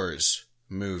Wars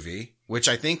movie, which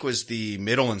I think was the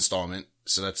middle installment.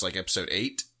 So that's like episode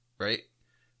 8, right?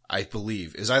 I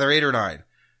believe is either 8 or 9.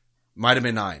 Might have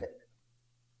been 9.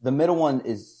 The middle one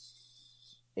is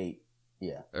 8.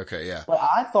 Yeah. Okay. Yeah. But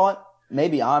I thought,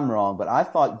 maybe I'm wrong, but I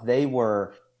thought they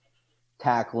were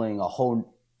tackling a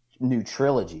whole new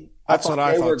trilogy. That's what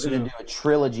I they were thought going too. to do a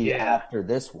trilogy Yeah. after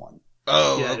this one.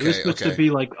 Oh, Yeah, okay. it was supposed to be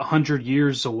like 100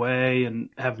 years away and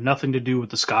have nothing to do with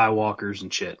the Skywalkers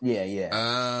and shit. Yeah,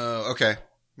 yeah. Okay.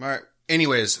 All right.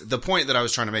 Anyways, the point that I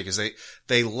was trying to make is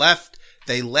they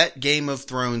let Game of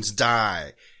Thrones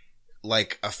die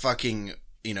like a fucking,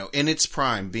 in its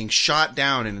prime, being shot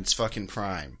down in its fucking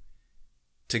prime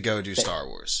to go do Star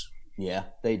Wars. Yeah,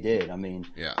 they did. I mean,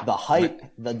 Yeah. the hype,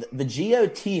 the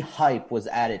GOT hype was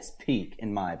at its peak,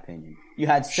 in my opinion. You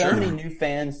had so many new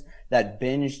fans that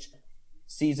binged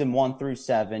season 1 through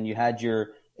 7. You had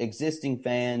your existing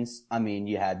fans. I mean,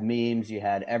 you had memes, you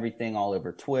had everything all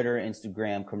over Twitter,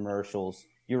 Instagram, commercials.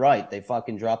 You're right. They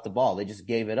fucking dropped the ball. They just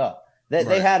gave it up.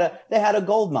 They had a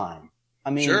gold mine.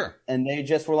 I mean, and they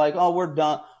just were like, oh, we're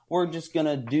done. We're just going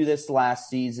to do this last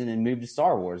season and move to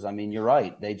Star Wars. I mean, you're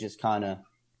right. They just kind of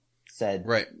said,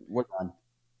 we're done.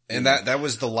 And that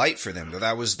was the light for them.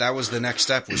 That was the next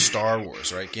step, was Star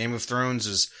Wars, right? Game of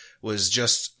Thrones was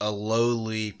just a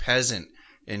lowly peasant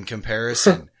in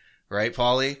comparison, right,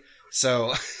 Paulie?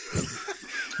 So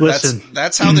Listen,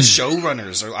 that's how the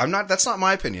showrunners are. That's not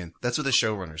my opinion. That's what the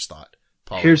showrunners thought.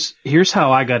 Paulie. Here's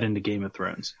how I got into Game of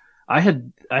Thrones. I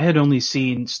had only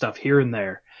seen stuff here and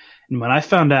there. And when I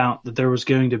found out that there was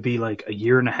going to be like a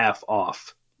year and a half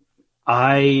off,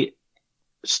 I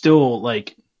still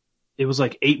it was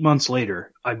like 8 months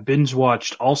later, I binge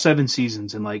watched all 7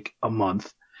 seasons in like a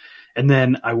month. And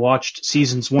then I watched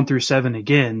seasons 1 through 7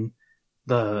 again,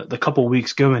 the couple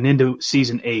weeks going into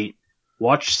season 8,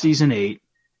 watched season 8.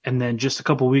 And then just a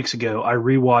couple weeks ago, I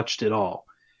rewatched it all.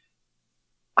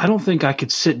 I don't think I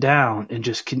could sit down and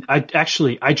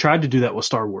I tried to do that with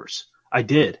Star Wars. I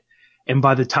did. And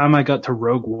by the time I got to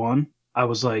Rogue One, I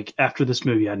was like, after this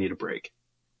movie, I need a break.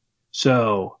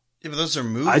 So. Yeah, but those are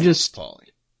movies, Paulie.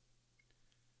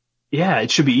 Yeah,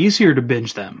 it should be easier to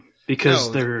binge them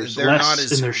because there's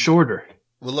less and they're shorter.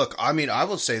 Well, look, I mean, I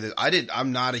will say that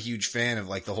I'm not a huge fan of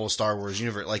like the whole Star Wars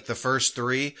universe. Like the first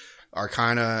 3 are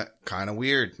kind of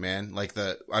weird, man. Like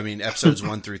episodes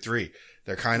 1 through 3.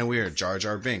 They're kind of weird. Jar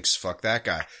Jar Binks, fuck that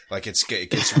guy. Like it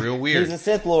gets real weird. He's a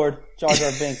Sith Lord. Jar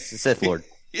Jar Binks, the Sith Lord.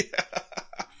 Yeah.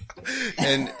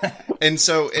 And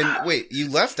wait, you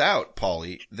left out,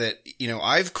 Paulie, that,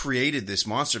 I've created this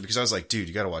monster because I was like, dude,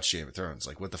 you got to watch Game of Thrones.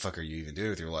 Like, what the fuck are you even doing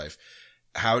with your life?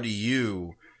 How do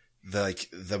you,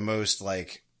 the most I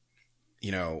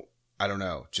don't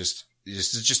know, just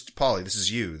Paulie, this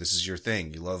is you. This is your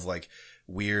thing. You love like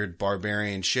weird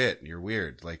barbarian shit. You're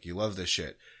weird. Like you love this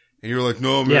shit. And you're like,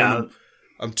 no, man, yeah.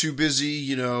 I'm too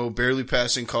busy, barely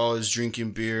passing college,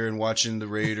 drinking beer and watching the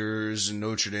Raiders and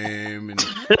Notre Dame.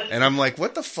 And I'm like,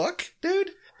 what the fuck,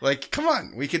 dude? Like, come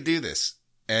on, we could do this.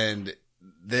 And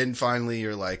then finally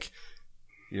you're like,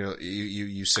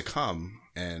 you succumb.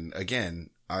 And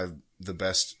again, I've the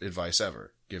best advice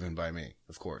ever given by me,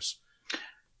 of course.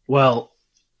 Well,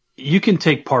 you can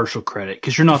take partial credit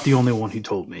because you're not the only one who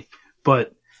told me,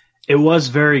 but it was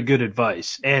very good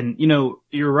advice. And,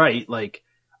 you're right. Like,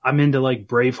 I'm into like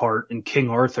Braveheart and King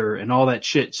Arthur and all that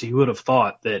shit. So you would have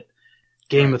thought that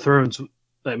Game of Thrones,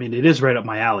 I mean, it is right up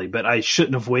my alley, but I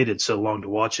shouldn't have waited so long to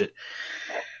watch it.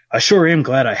 I sure am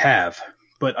glad I have,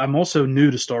 but I'm also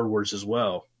new to Star Wars as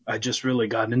well. I just really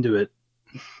got into it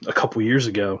a couple years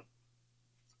ago.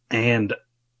 And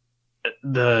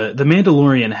the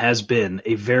Mandalorian has been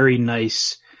a very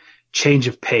nice change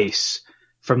of pace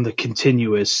from the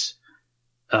continuous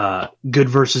good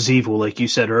versus evil, like you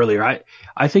said earlier.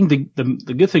 I think the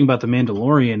good thing about the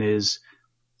Mandalorian is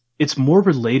it's more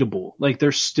relatable. Like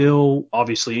there's still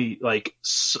obviously like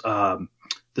the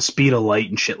speed of light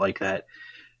and shit like that.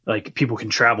 Like people can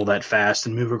travel that fast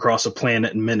and move across a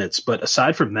planet in minutes. But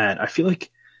aside from that, I feel like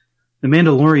the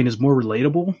Mandalorian is more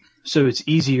relatable. So it's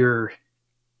easier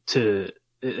I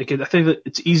think that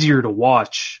it's easier to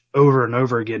watch over and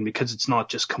over again because it's not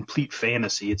just complete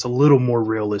fantasy. It's a little more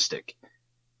realistic.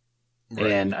 Right.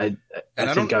 And I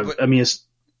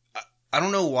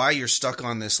don't know why you're stuck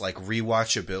on this like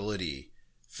rewatchability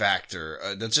factor.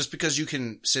 That's just because you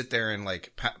can sit there and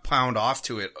like pound off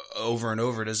to it over and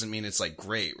over doesn't mean it's like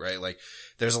great, right? Like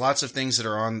there's lots of things that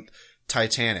are on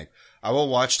Titanic. I will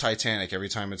watch Titanic every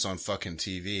time it's on fucking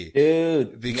TV,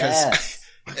 dude, because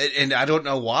and I don't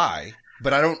know why,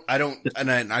 but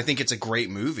I think it's a great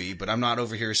movie, but I'm not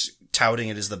over here touting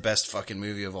it as the best fucking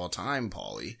movie of all time,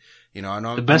 Paulie. I'm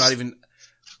not even,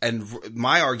 and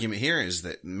my argument here is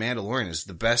that Mandalorian is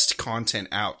the best content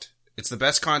out. It's the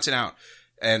best content out.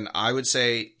 And I would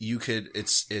say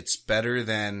it's better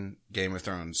than Game of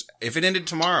Thrones. If it ended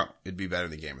tomorrow, it'd be better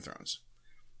than Game of Thrones.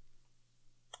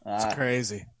 That's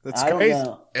crazy. That's I crazy. don't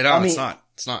know. It's not.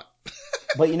 It's not.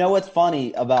 But you know what's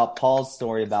funny about Paul's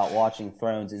story about watching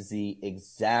Thrones is the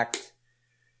exact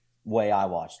way I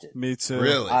watched it. Me too.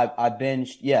 Really? I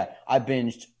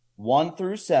binged 1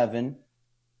 through 7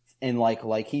 in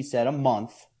like he said, a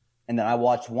month. And then I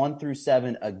watched 1 through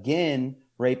 7 again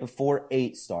right before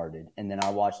 8 started. And then I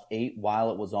watched 8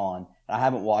 while it was on. I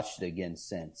haven't watched it again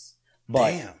since.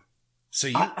 But Damn. So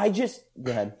you, I just,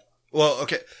 go ahead. well,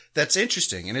 okay. That's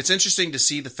interesting. And it's interesting to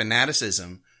see the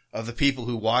fanaticism of the people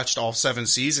who watched all 7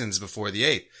 seasons before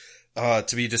the 8th,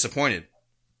 to be disappointed.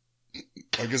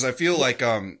 Because I feel like,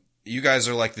 you guys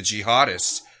are like the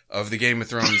jihadists of the Game of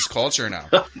Thrones culture now.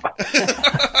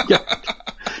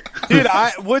 Dude,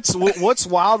 what's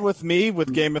wild with me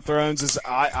with Game of Thrones is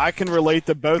I can relate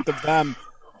to both of them.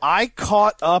 I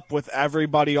caught up with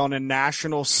everybody on a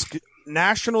national stage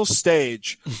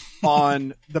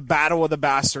on the Battle of the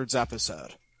Bastards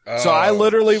episode. So I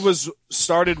literally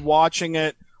started watching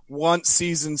it once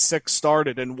season 6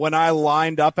 started, and when I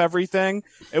lined up everything,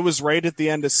 it was right at the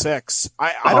end of 6.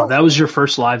 That was your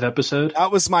first live episode?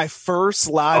 That was my first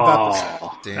live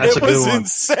episode. Damn. That's It a good was one.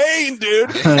 insane,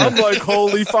 dude. I'm like,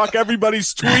 holy fuck,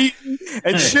 everybody's tweeting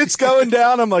and shit's going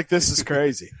down. I'm like, this is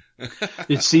crazy.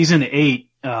 It's season 8.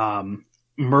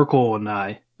 Merkel and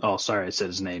I, oh, sorry, I said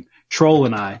his name. Troll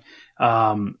and I,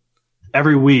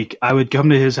 every week I would come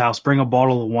to his house, bring a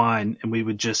bottle of wine, and we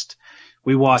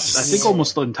watched, I think,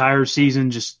 almost the entire season,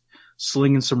 just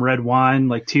slinging some red wine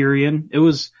like Tyrion. It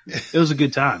was a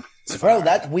good time. Bro,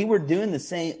 we were doing the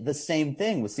same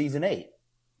thing with season 8.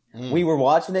 We were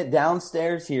watching it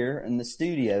downstairs here in the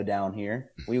studio down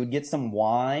here. We would get some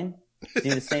wine, do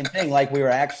the same thing, like we were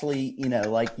actually,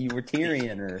 like you were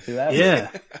Tyrion or whoever. Yeah.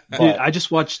 But, Dude, I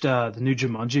just watched the new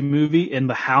Jumanji movie, and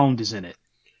the Hound is in it.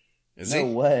 Is no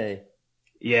he? way.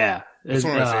 Yeah. That's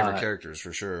one of my favorite characters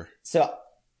for sure. So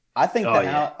I think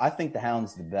yeah. I think the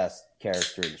Hound's the best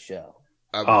character of the show.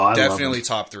 I love Definitely him.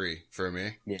 top 3 for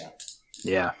me. Yeah.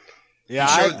 Yeah.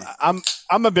 Yeah,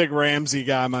 I'm a big Ramsey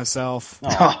guy myself.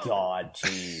 Oh God,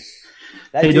 jeez.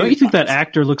 Hey, don't you think that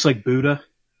actor looks like Buddha?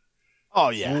 Oh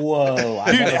yeah. Whoa,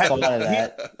 I never thought of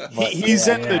that. But He's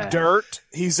yeah. in the dirt.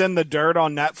 He's in the dirt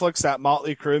on Netflix, that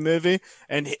Motley Crue movie.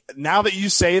 And now that you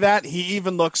say that, he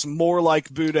even looks more like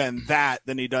Buddha in that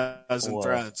than he does in Whoa.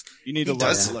 Threads. You need to He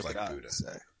does look look it like up. Buddha.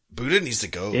 Buddha needs to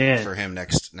go for him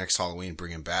next Halloween.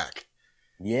 Bring him back.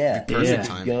 Yeah, Perfect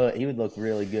time. He would look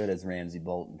really good as Ramsey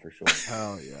Bolton for sure.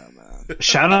 Hell yeah, man.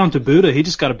 Shout out to Buddha. He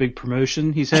just got a big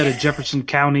promotion. He's head of Jefferson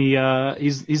County.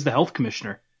 He's the health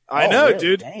commissioner. I know, really?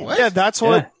 dude. Damn. Yeah, that's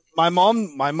what my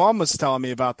mom was telling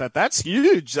me about that. That's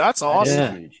huge. That's awesome.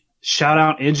 Yeah. Huge. Shout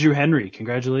out Andrew Henry.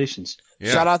 Congratulations.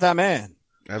 Yeah, Shout out that man.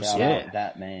 absolutely. Shout out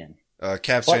that man.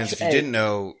 Caps But, fans, if you hey. didn't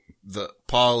know, the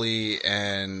Paulie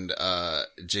and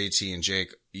JT and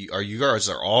Jake, you guys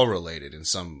are all related in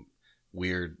some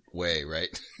weird way, right?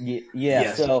 Yeah.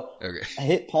 Yes. So Okay. I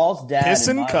hit Paul's dad and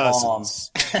Kissing my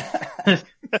cousins. mom.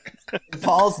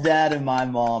 Paul's dad and my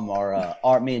mom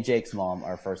are me and Jake's mom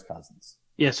are first cousins.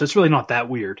 Yeah, so it's really not that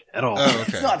weird at all. Oh, okay.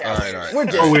 It's not that all right, weird. all right. We're all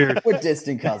distant. right. weird. We're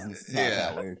distant cousins. It's not Yeah.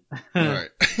 that weird. All right.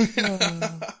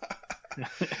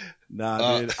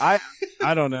 Nah, dude. I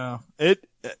don't know. I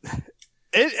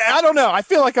don't know. I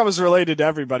feel like I was related to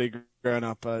everybody growing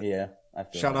up, but Yeah. I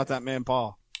feel shout like out that man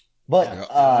Paul.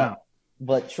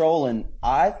 But trolling,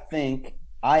 I think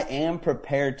I am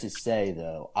prepared to say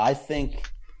though, I think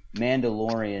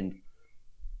Mandalorian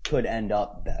could end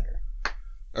up better.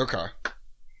 Okay.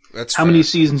 That's How fair. many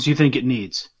seasons do you think it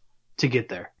needs to get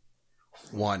there?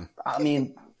 1. I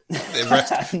mean,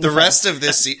 The rest of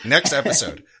this next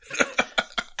episode.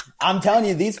 I'm telling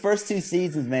you, these first 2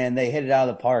 seasons, man, they hit it out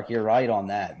of the park. You're right on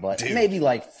that, but Dude. maybe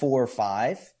like 4 or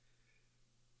 5.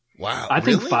 Wow. I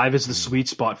think really? 5 is the sweet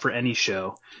spot for any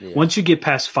show. Yeah. Once you get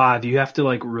past 5, you have to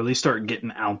like really start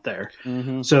getting out there.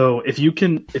 Mm-hmm. So if you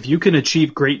can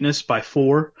achieve greatness by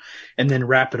 4 and then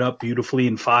wrap it up beautifully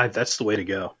in 5, that's the way to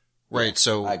go. Right.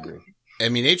 So I agree. I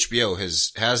mean, HBO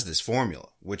has this formula,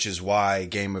 which is why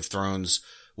Game of Thrones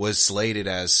was slated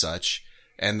as such.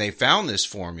 And they found this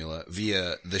formula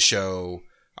via the show,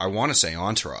 I want to say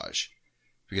Entourage.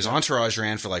 Because Entourage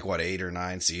ran for 8 or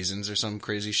 9 seasons or some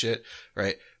crazy shit,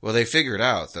 right? Well, they figured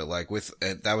out that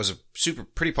that was a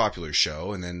pretty popular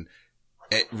show, and then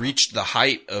it reached the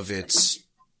height of its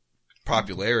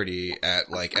popularity at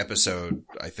episode,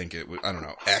 I think it was, I don't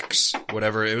know, X,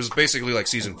 whatever. It was basically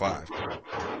season 5.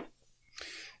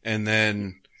 And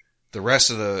then the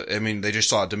rest of they just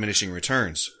saw diminishing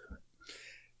returns.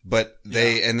 But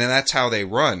and then that's how they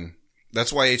run.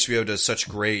 That's why HBO does such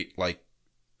great,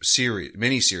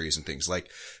 mini-series and things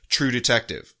like True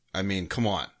Detective. I mean, come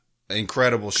on.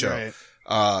 Incredible show. Right.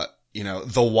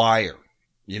 The Wire.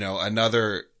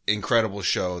 another incredible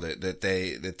show that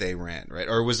they ran, right?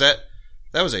 Or was that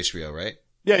was HBO, right?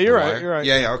 Yeah, you're right. You're right.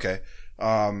 Yeah, okay.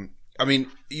 I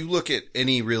mean, you look at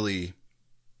any really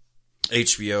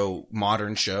HBO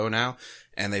modern show now,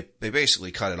 and they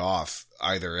basically cut it off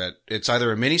it's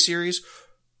either a miniseries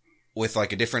with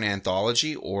like a different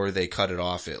anthology, or they cut it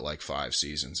off at like 5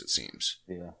 seasons, it seems.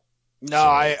 Yeah. No,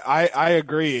 I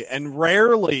agree. And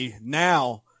rarely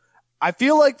now, I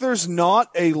feel like there's not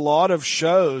a lot of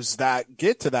shows that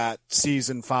get to that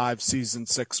season 5, season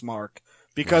 6 mark,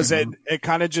 because it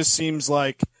kind of just seems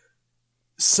like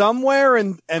somewhere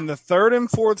in the 3rd and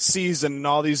 4th season and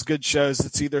all these good shows,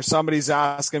 it's either somebody's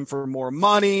asking for more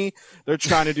money, they're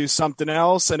trying to do something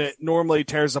else, and it normally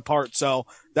tears apart. So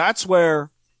that's where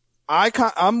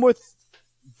I'm with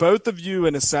both of you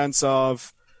in a sense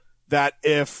of that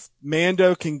if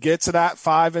Mando can get to that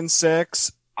 5 and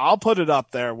 6, I'll put it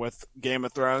up there with Game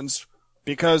of Thrones,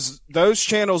 because those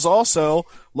channels also,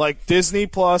 like Disney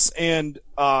Plus and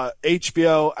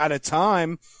HBO at a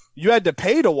time, you had to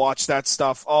pay to watch that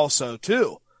stuff also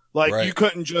too. Like you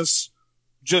couldn't just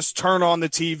turn on the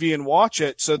TV and watch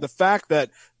it. So the fact that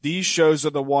these shows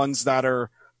are the ones that are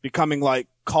becoming like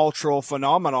cultural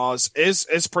phenomena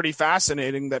is pretty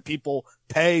fascinating, that people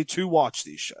pay to watch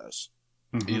these shows.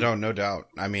 No doubt.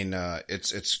 I mean,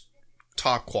 it's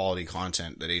top quality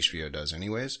content that HBO does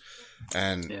anyways.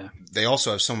 And they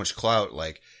also have so much clout.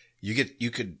 Like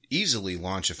you could easily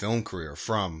launch a film career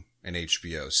from an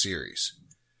HBO series.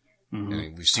 I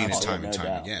mean, we've seen it time and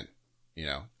time again.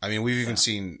 I mean, we've even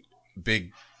seen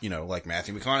big, like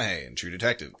Matthew McConaughey and True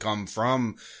Detective come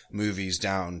from movies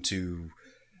down to,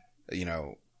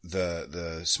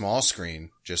 the small screen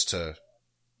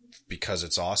because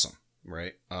it's awesome.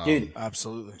 Right. Dude,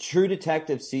 absolutely. True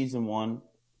Detective season 1.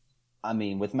 I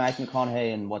mean, with Matthew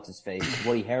McConaughey and what's his face,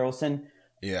 Woody Harrelson.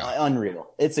 Yeah.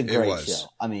 Unreal. It's a great show.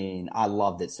 I mean, I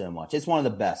loved it so much. It's one of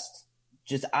the best.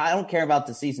 I don't care about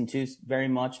the season 2 very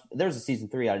much. There's a season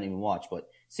 3 I didn't even watch, but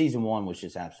season 1 was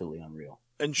just absolutely unreal.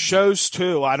 And shows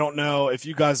too. I don't know if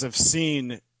you guys have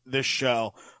seen this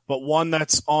show, but one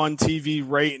that's on TV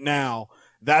right now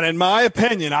that, in my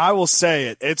opinion, I will say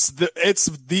it. It's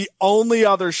the only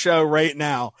other show right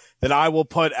now that I will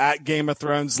put at Game of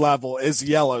Thrones level is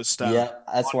Yellowstone. Yeah,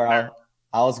 that's where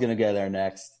I was going to go there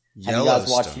next. Have you guys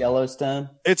watched Yellowstone?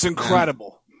 It's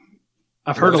incredible.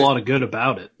 I've heard a lot of good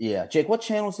about it. Yeah. Jake, what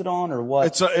channel is it on, or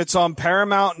what? It's on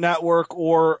Paramount Network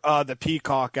or the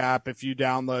Peacock app if you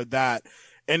download that.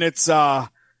 And it's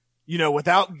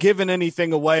without giving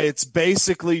anything away, it's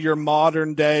basically your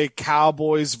modern day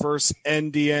cowboys versus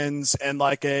Indians and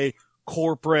like a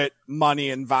corporate money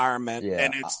environment. Yeah.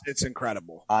 And it's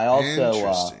incredible. I also,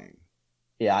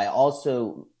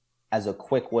 as a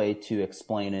quick way to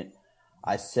explain it,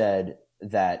 I said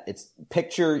that it's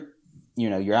picture,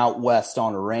 you're out west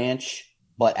on a ranch,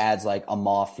 but adds like a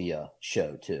mafia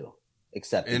show too,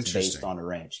 except it's based on a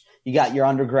ranch. You got your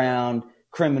underground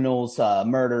criminals,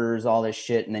 murderers, all this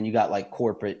shit, and then you got like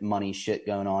corporate money shit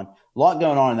going on. A lot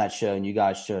going on in that show, and you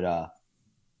guys should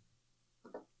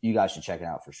check it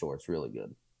out for sure. It's really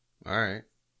good. All right,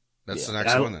 that's the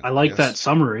next one. Then, I like that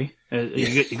summary.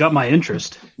 You got my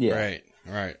interest. Yeah.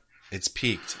 Right. It's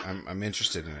peaked. I'm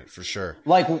interested in it for sure.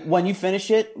 Like when you finish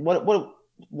it,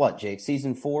 what, Jake?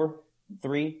 Season 4,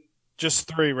 3? Just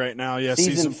 3 right now. Yeah.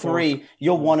 Season 3,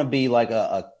 you'll want to be like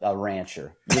a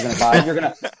rancher.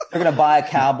 You're gonna buy a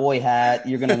cowboy hat.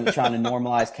 You're gonna try to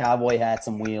normalize cowboy hats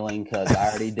and wheeling because I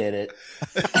already did it.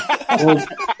 Well,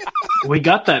 we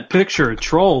got that picture of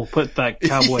Troll put that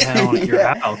cowboy hat on at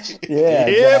your house. Yeah,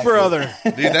 exactly. Brother.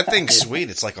 Dude, that thing's sweet.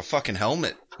 It's like a fucking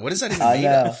helmet. What is that even made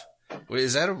of?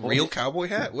 Is that a real cowboy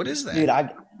hat? What is that? Dude,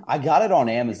 I got it on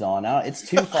Amazon. It's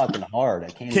too fucking hard. I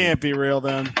can't be real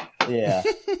then. Yeah.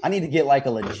 I need to get like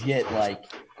a legit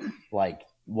like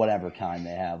whatever kind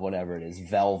they have, whatever it is,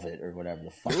 velvet or whatever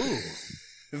the fuck it is.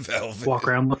 Velvet. Walk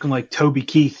around looking like Toby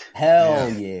Keith.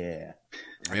 Hell yeah.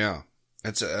 Yeah.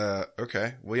 It's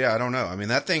okay. Well, yeah, I don't know. I mean,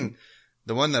 that thing,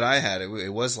 the one that I had,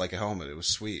 it was like a helmet. It was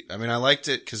sweet. I mean, I liked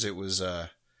it because it was I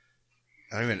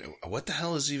don't even, what the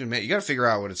hell is it even made? You got to figure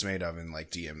out what it's made of and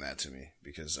like DM that to me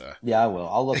because yeah, I will.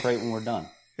 I'll look right when we're done.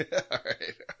 All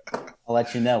right. I'll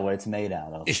let you know what it's made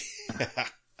out of.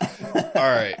 All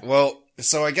right. Well,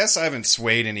 so I guess I haven't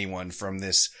swayed anyone from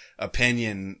this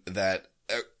opinion that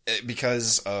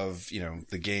because of,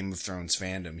 the Game of Thrones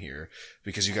fandom here,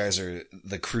 because you guys are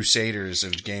the crusaders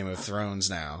of Game of Thrones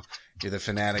now. You're the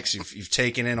fanatics. You've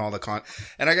taken in all the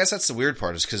and I guess that's the weird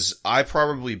part is because I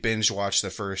probably binge watched the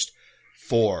first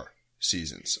 4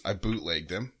 seasons. I bootlegged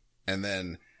them and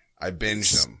then I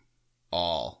binged them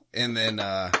all. And then,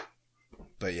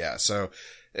 but yeah, so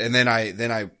And then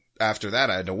I after that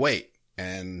I had to wait,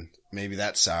 and maybe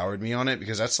that soured me on it,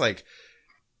 because that's like,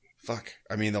 fuck.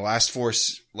 I mean, the last four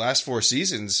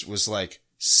seasons was like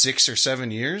 6 or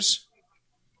 7 years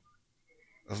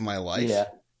of my life. Yeah.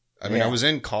 I mean, Yeah. I was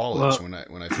in college when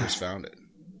I first found it.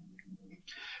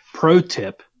 Pro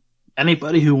tip: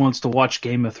 anybody who wants to watch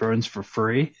Game of Thrones for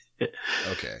free,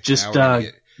 Okay. just now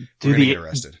we're gonna get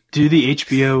arrested. do the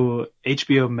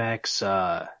HBO Max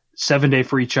 7-day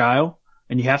free trial,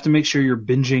 and you have to make sure you're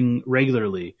binging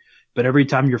regularly. But every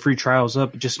time your free trial's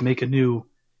up, just make a new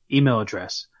email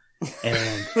address.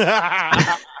 And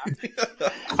I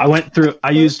went through.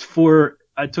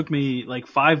 It took me like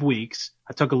 5 weeks.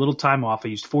 I took a little time off. I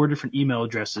used 4 different email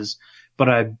addresses, but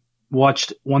I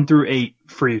watched 1 through 8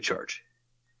 free of charge.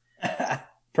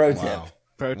 Pro Wow. tip.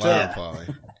 Pro tip. Wow, Polly.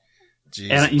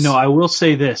 Jesus. And I will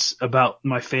say this about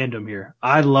my fandom here: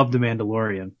 I love The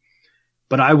Mandalorian,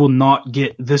 but I will not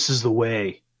get "This is the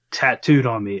way" tattooed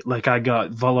on me like I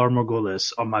got Valar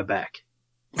Morghulis on my back.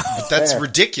 But that's Fair.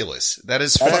 ridiculous. That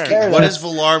is That's fucking. fair, What though. does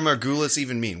Valar Morghulis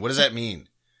even mean? What does that mean?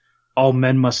 All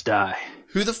men must die.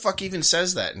 Who the fuck even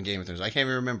says that in Game of Thrones? I can't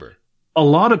even remember. A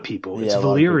lot of people. It's Yeah, a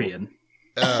lot of people. Valyrian.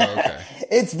 Oh, okay.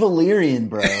 It's Valyrian,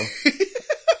 bro.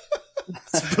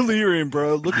 It's Valyrian,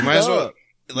 bro. Look You it might as up. well,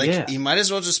 like, Yeah. you might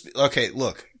as well just, okay,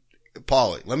 look,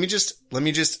 Paulie, let me just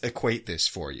equate this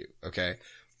for you, okay?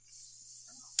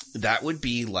 That would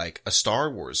be like a Star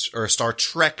Wars, or a Star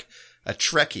Trek, a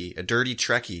Trekkie, a dirty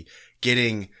Trekkie,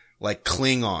 getting, like,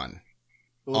 Klingon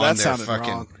Well, on that their sounded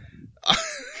fucking, wrong.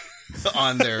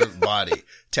 on their body,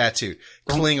 tattooed.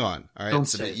 Klingon, alright? Don't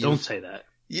so say. that you- Don't say that.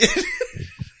 Yeah.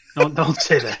 Don't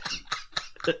say that.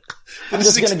 I'm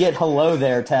just gonna get "hello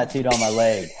there" tattooed on my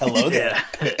leg. Hello there.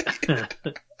 Yeah.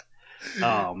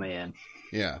 Oh man.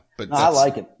 Yeah, but No, I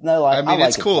like it. No, I mean, like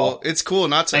it's it, cool. Paul. It's cool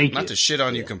not Thank to you. shit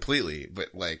on you completely, but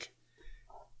like,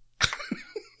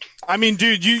 I mean,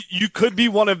 dude, you could be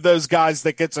one of those guys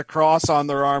that gets a cross on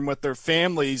their arm with their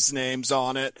family's names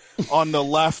on it on the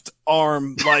left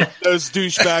arm, like those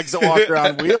douchebags that walk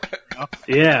around wheel.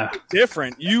 Yeah.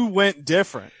 Different. You went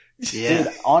different. Yeah.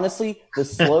 Dude, honestly, the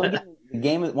slogan,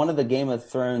 one of the Game of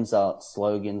Thrones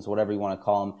slogans, whatever you want to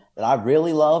call them, that I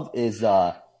really love is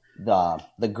the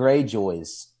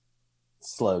Greyjoys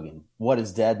slogan. "What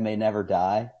is dead may never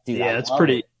die." Dude, Yeah, I it's love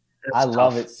pretty. it. I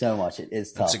love tough. it so much. It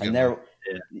is That's tough. a good And they're,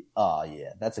 one. oh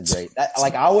yeah, that's a great.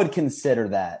 Like I would consider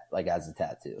that like as a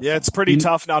tattoo. Yeah, it's pretty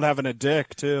tough not having a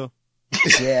dick too.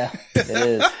 Yeah, it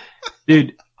is.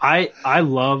 Dude, I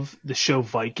love the show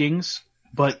Vikings,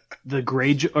 but the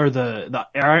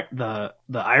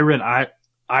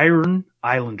Iron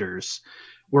Islanders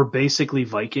were basically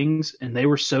Vikings, and they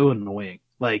were so annoying.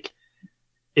 Like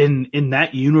in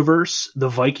that universe, the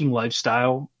Viking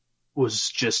lifestyle was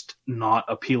just not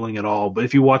appealing at all. But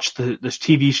if you watch this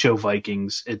TV show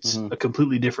Vikings, it's a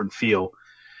completely different feel.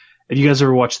 Have you guys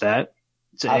ever watched that?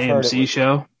 It's an I've heard AMC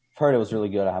show. I've heard it was really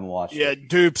good. I haven't watched Yeah, it.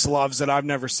 Dupes loves it. I've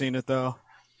never seen it though.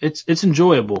 It's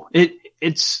enjoyable.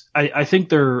 I think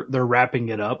they're wrapping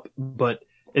it up, but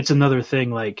it's another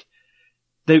thing. Like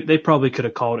they probably could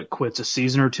have called it quits a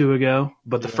season or two ago,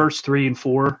 but the first 3 and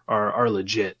 4 are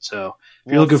legit. So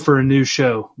if you're looking for a new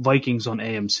show, Vikings on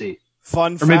AMC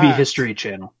Fun or fact. maybe History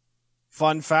Channel.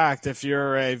 Fun fact, if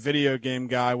you're a video game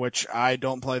guy, which I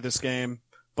don't play this game,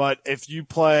 but if you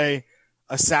play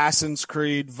Assassin's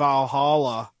Creed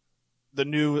Valhalla, the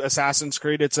new Assassin's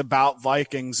Creed, it's about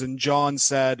Vikings, and John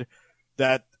said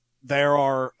that there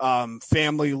are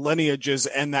family lineages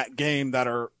in that game that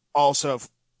are also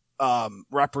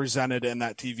represented in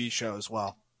that TV show as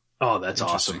well. Oh, that's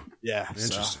Interesting. awesome. Yeah,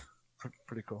 Interesting. So,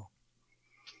 pretty cool.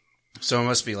 So it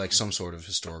must be like some sort of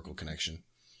historical connection.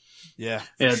 Yeah, for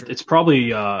Yeah, sure. it's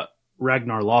probably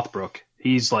Ragnar Lothbrok.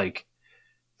 He's like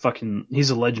he's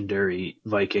a legendary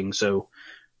Viking, so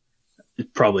it's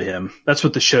probably him. That's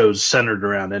what the show's centered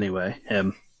around anyway,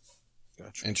 him.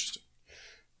 Gotcha. Interesting.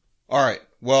 All right.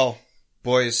 Well,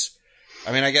 boys,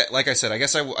 I mean, like I said, I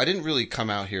guess I didn't really come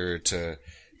out here to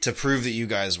prove that you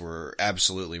guys were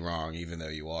absolutely wrong, even though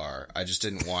you are. I just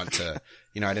didn't want to,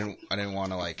 I didn't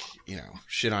want to like,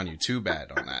 shit on you too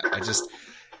bad on that. I just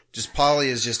Polly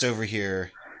is just over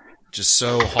here, just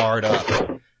so hard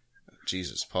up.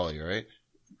 Jesus, Polly, you all right?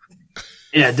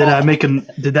 Yeah, did that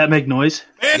make noise?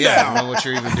 And Yeah, I now, don't know what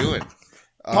you're even doing.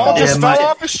 Paul just Yeah, fell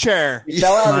off his chair. He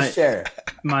fell out of his chair.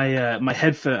 My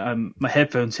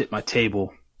headphones hit my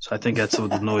table, so I think that's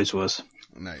what the noise was.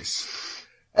 Nice.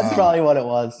 That's probably what it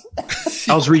was.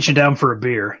 I was reaching down for a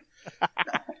beer.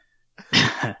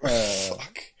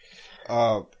 Fuck.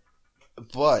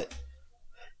 But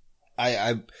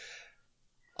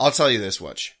I'll tell you this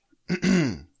much.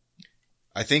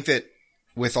 I think that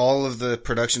with all of the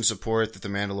production support that The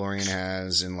Mandalorian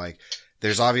has, and like,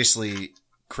 there's obviously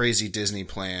crazy Disney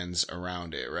plans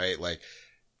around it, right? Like,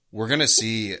 we're going to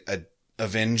see a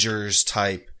Avengers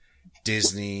type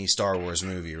Disney Star Wars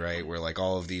movie, right? Where like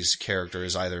all of these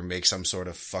characters either make some sort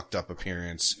of fucked up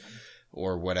appearance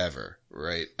or whatever,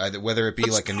 right? Either, whether it be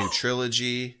like a new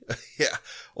trilogy, yeah,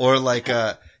 or like,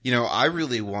 I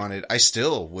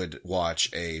still would watch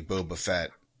a Boba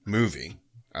Fett movie.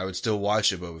 I would still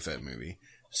watch a Boba Fett movie.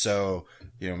 So,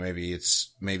 maybe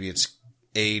it's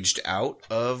aged out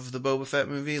of the Boba Fett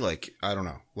movie. Like, I don't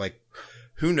know. Like,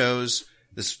 who knows?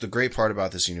 This is the great part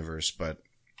about this universe, but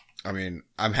I mean,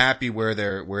 I'm happy where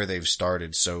they've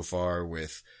started so far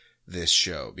with this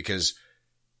show, because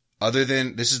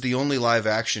this is the only live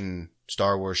action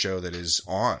Star Wars show that is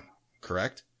on,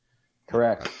 correct?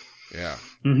 Correct. Yeah.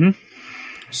 Mm-hmm.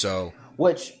 So.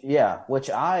 Which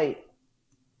I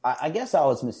guess I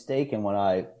was mistaken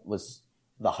when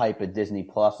the hype of Disney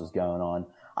Plus was going on.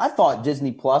 I thought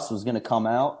Disney Plus was going to come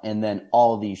out and then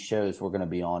all of these shows were going to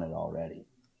be on it already.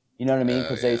 You know what I mean?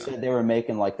 Because they said they were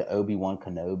making like the Obi-Wan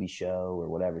Kenobi show or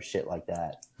whatever shit like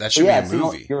that. That should be a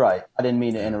movie. You're right. I didn't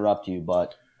mean to interrupt you,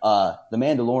 but The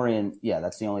Mandalorian,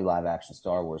 that's the only live action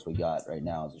Star Wars we got right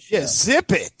now as a show. Yeah,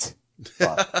 zip it.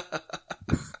 But,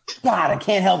 God, I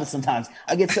can't help it sometimes.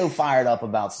 I get so fired up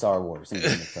about Star Wars and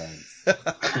Game of Thrones.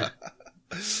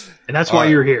 And that's why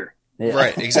you're here. Yeah.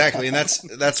 Right, exactly. And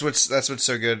that's what's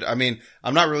so good. I mean,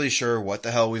 I'm not really sure what the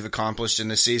hell we've accomplished in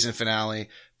the season finale,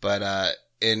 but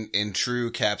in true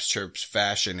Caps Chirps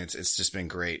fashion, it's just been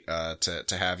great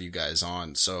to have you guys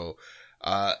on. So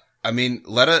I mean,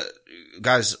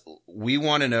 guys, we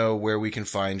want to know where we can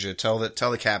find you. Tell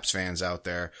the Caps fans out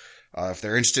there if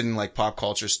they're interested in like pop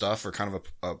culture stuff or kind of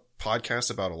a podcast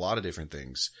about a lot of different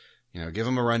things. Give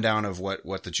them a rundown of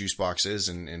what the Juice Box is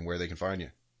and where they can find you.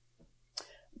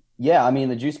 Yeah, I mean,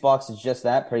 the Juice Box is just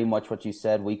that, pretty much what you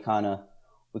said. We kind of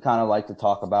like to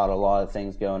talk about a lot of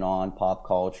things going on, pop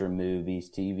culture,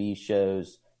 movies, TV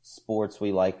shows, sports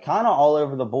we like, kind of all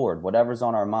over the board, whatever's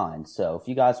on our mind. So if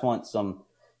you guys want some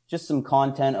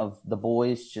content of the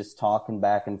boys just talking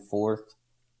back and forth,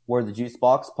 we're the Juice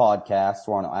Box Podcast.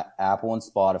 We're on Apple and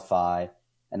Spotify,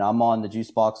 and I'm on the Juice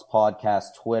Box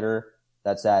Podcast Twitter.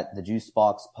 That's at the Juice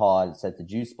Box Pod. It's at the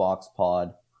Juice Box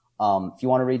Pod. If you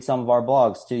want to read some of our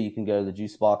blogs too, you can go to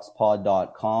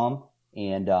thejuiceboxpod.com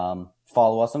and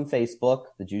follow us on Facebook,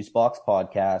 the Juice Box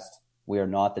Podcast. We are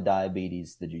not the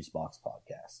diabetes, the Juice Box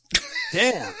Podcast.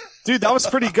 Damn. Dude, that was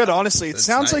pretty good, honestly. It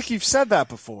sounds nice. like you've said that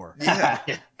before. Yeah.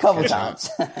 Couple times.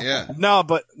 Yeah. No,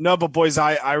 but boys,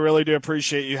 I really do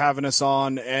appreciate you having us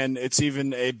on, and it's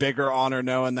even a bigger honor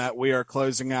knowing that we are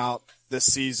closing out this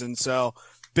season. So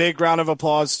big round of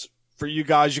applause for you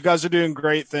guys. You guys are doing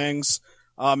great things.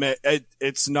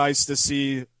 It's nice to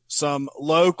see some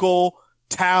local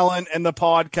talent in the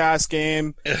podcast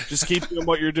game. Just keep doing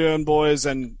what you're doing, boys,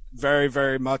 and very,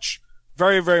 very much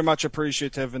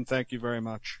appreciative, and thank you very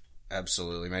much.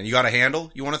 Absolutely, man. You got a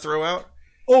handle you want to throw out?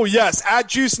 Oh yes, at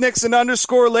Juice Nixon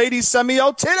 _ ladies send me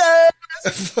your titties.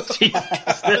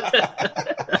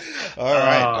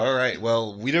 All right.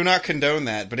 Well, we do not condone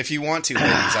that, but if you want to,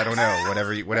 ladies, I don't know,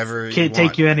 whatever. Can't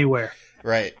take you anywhere.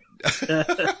 Right.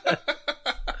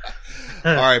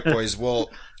 All right, boys.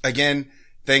 Well, again,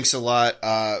 thanks a lot.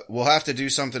 We'll have to do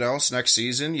something else next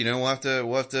season. We'll have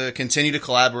to continue to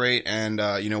collaborate, and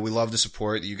we love the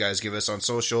support that you guys give us on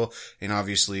social, and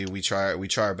obviously we try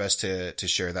our best to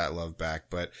share that love back.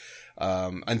 But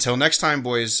until next time,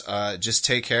 boys, just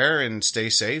take care and stay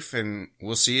safe, and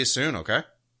we'll see you soon. Okay?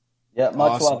 Yeah,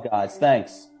 much Awesome. love, guys.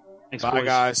 Thanks. Thanks, Bye, boys.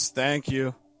 guys. Thank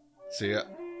you. See ya.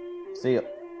 See ya.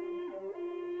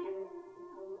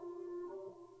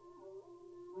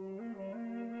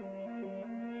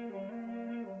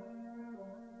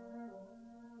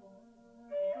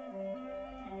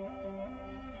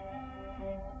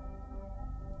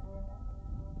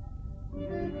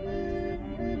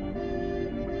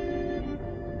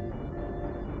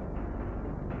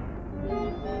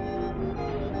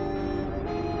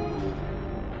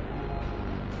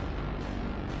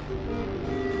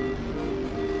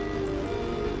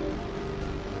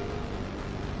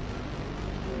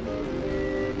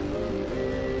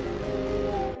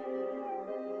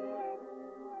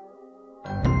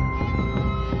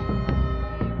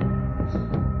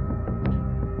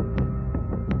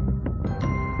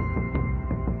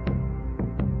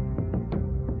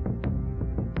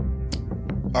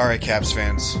 All right, Caps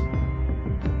fans.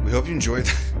 We hope you enjoyed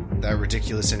that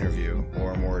ridiculous interview,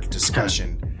 or more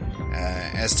discussion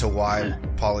as to why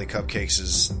Polly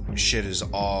Cupcakes' shit is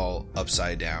all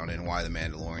upside down and why The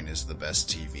Mandalorian is the best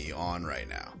TV on right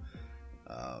now.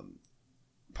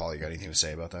 Paul, you got anything to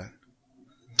say about that?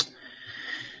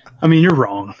 I mean, you're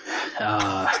wrong.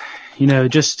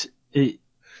 If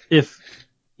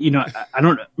I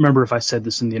don't remember if I said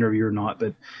this in the interview or not,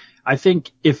 but I think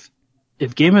if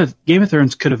Game of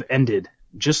Thrones could have ended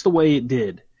just the way it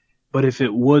did, but if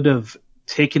it would have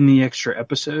taken the extra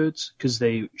episodes, because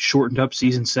they shortened up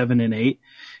season 7 and 8,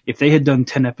 if they had done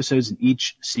 10 episodes in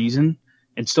each season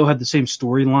and still had the same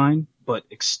storyline, but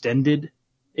extended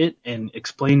it and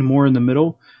explained more in the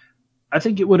middle, I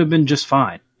think it would have been just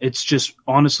fine. It's just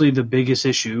honestly the biggest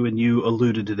issue, and you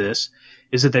alluded to this,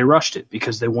 is that they rushed it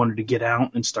because they wanted to get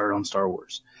out and start on Star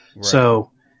Wars. Right.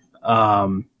 So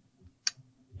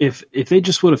if they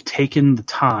just would have taken the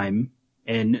time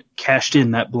and cashed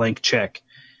in that blank check,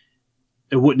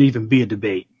 it wouldn't even be a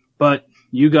debate. But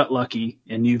you got lucky,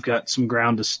 and you've got some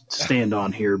ground to stand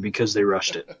on here because they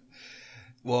rushed it.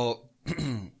 Well,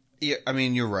 yeah, I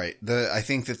mean, you're right. I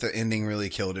think that the ending really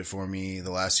killed it for me.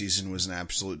 The last season was an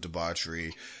absolute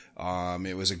debauchery.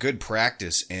 It was a good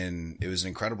practice, and it was an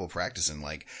incredible practice in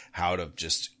like how to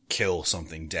just kill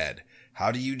something dead.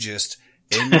 How do you just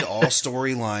end all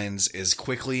storylines as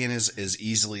quickly and as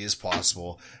easily as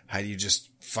possible? How do you just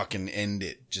fucking end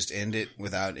it? Just end it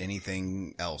without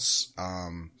anything else.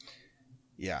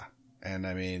 Yeah. And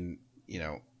I mean,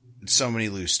 so many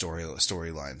loose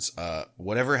storylines.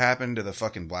 Whatever happened to the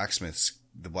fucking blacksmith,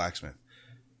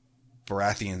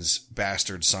 Baratheon's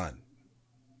bastard son?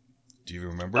 Do you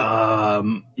remember?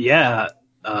 Yeah.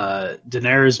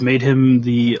 Daenerys made him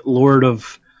the Lord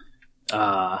of,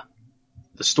 not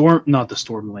the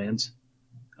Stormlands.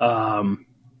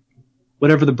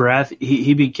 Whatever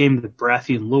he became the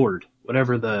Baratheon Lord,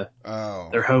 whatever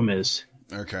their home is.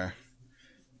 Okay.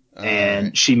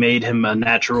 And she made him a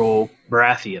natural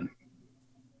Baratheon.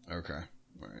 Okay.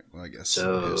 All right. Well, I guess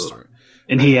so.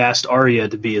 And he asked Arya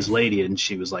to be his lady, and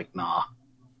she was like, "Nah."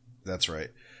 That's right.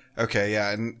 Okay.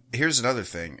 Yeah. And here's another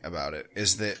thing about it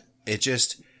is that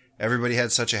everybody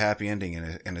had such a happy ending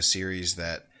in a series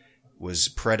that was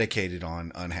predicated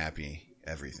on unhappy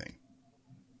everything.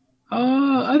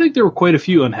 I think there were quite a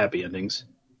few unhappy endings.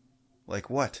 Like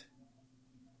what?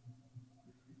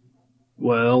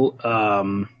 Well,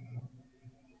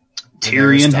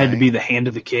 Tyrion had to be the Hand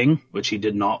of the King, which he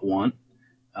did not want.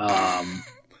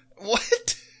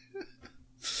 What?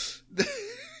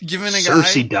 Given a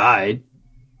Cersei died.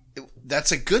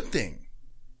 That's a good thing.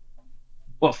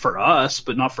 Well, for us,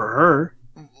 but not for her.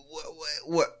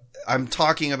 What? I'm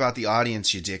talking about the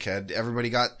audience, you dickhead.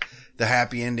 Everybody got the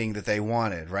happy ending that they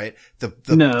wanted, right?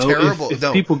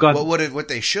 If people got what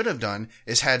they should have done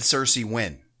is had Cersei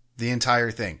win the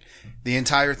entire thing.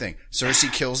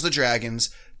 Cersei kills the dragons.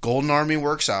 Golden Army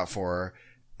works out for her,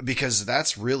 because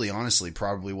that's really honestly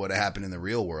probably what happened in the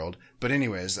real world. But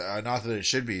anyways, not that it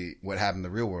should be what happened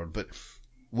in the real world, but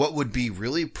what would be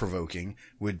really provoking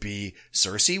would be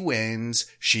Cersei wins,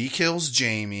 she kills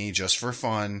Jaime just for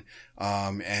fun,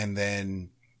 and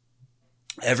then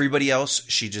everybody else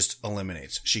she just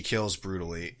eliminates. She kills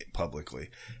brutally, publicly,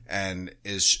 and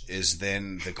is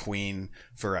then the queen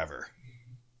forever.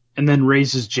 And then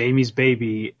raises Jaime's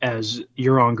baby as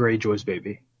Euron Greyjoy's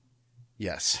baby.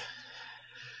 Yes.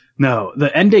 No,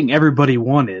 the ending everybody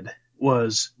wanted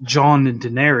was Jon and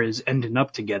Daenerys ending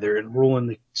up together and ruling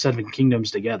the Seven Kingdoms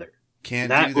together.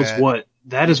 That would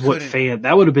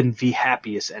have been the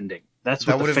happiest ending. That's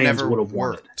what the fans would have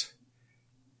wanted.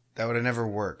 That would have never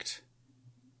worked.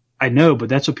 I know, but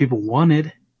that's what people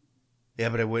wanted. Yeah,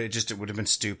 but it would have been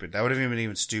stupid. That would have been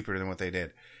even stupider than what they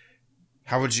did.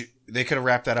 They could have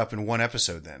wrapped that up in one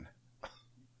episode then.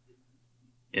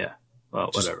 Yeah.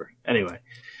 Well, whatever. Anyway.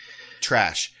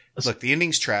 Trash. Look, the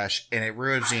ending's trash, and it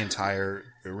ruins the entire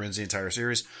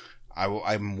series.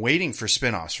 I'm waiting for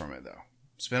spinoffs from it, though.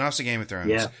 Spinoffs of Game of Thrones.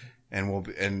 Yeah.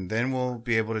 And then we'll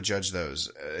be able to judge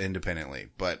those independently.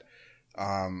 But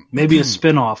maybe a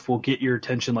spinoff will get your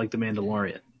attention like The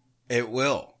Mandalorian. It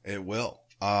will.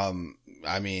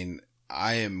 I mean,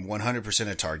 I am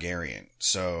 100% a Targaryen,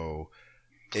 so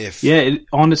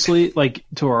honestly, like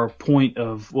to our point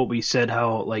of what we said,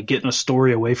 how like getting a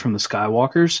story away from the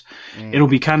Skywalkers, it'll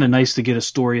be kind of nice to get a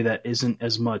story that isn't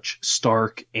as much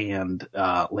Stark and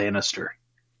Lannister.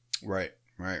 Right.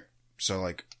 So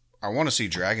like, I want to see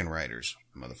Dragon Riders,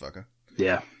 motherfucker.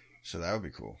 Yeah. So that would be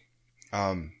cool.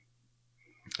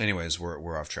 Anyways,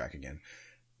 we're off track again.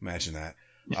 Imagine that.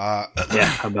 Yeah.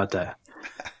 How about that?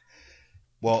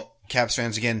 Well, Caps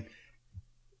fans, again,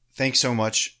 thanks so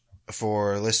much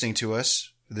for listening to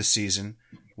us this season.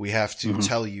 We have to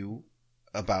tell you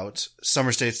about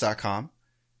summerstates.com.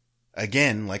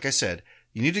 Again, like I said,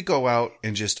 you need to go out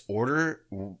and just order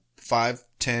 5,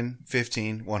 10,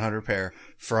 15, 100 pair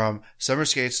from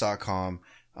summerskates.com.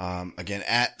 Again,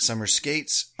 at Summer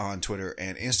Skates on Twitter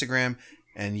and Instagram,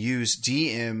 and use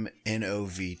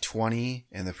DMNOV20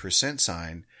 and the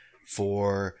 %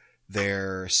 for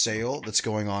their sale that's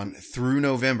going on through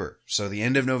November. So the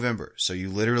end of November. So you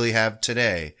literally have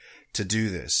today to do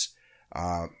this.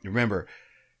 Remember,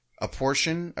 a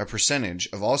percentage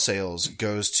of all sales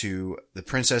goes to the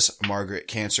Princess Margaret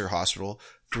Cancer Hospital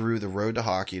through the Road to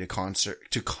Hockey to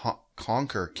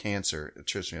Conquer Cancer. It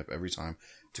trips me up every time.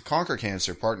 To Conquer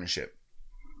Cancer partnership.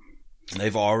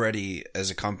 They've already, as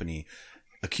a company,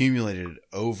 accumulated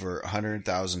over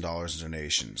 $100,000 in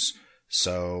donations.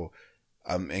 So,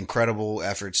 incredible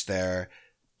efforts there.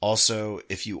 Also,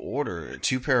 if you order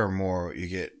 2 pair or more, you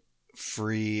get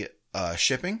free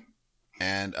shipping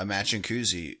and a matching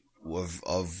koozie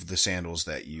of the sandals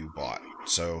that you bought.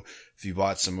 So if you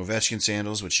bought some Ovechkin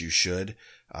sandals, which you should,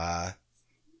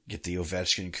 get the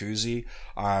Ovechkin koozie.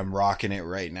 I'm rocking it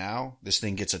right now. This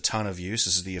thing gets a ton of use.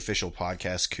 This is the official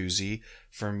podcast koozie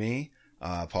for me.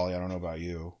 Paulie, I don't know about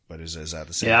you, but is that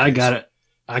the same? Yeah, case? I got it.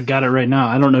 I got it right now.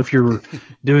 I don't know if you're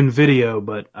doing video,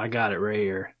 but I got it right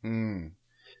here.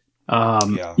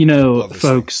 Yeah,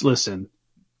 folks, listen,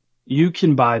 you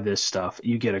can buy this stuff.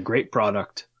 You get a great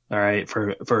product, all right,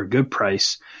 for a good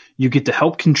price. You get to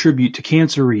help contribute to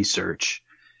cancer research,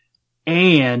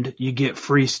 and you get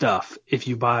free stuff. If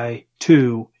you buy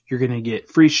 2, you're going to get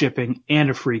free shipping and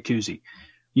a free koozie.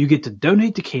 You get to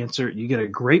donate to cancer. You get a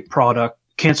great product,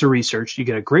 cancer research. You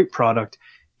get a great product,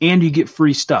 and you get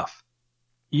free stuff.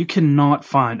 You cannot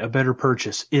find a better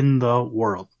purchase in the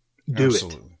world. Do it.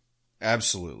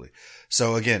 Absolutely.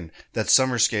 So again, that's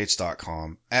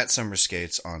summerskates.com, at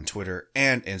summerskates on Twitter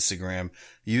and Instagram.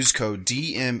 Use code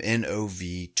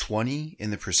DMNOV20 in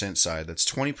the % side. That's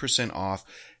 20% off.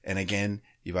 And again,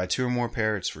 you buy 2 or more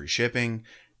pair, it's free shipping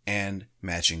and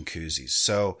matching koozies.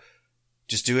 So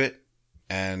just do it.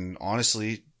 And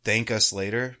honestly, thank us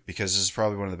later, because this is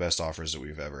probably one of the best offers that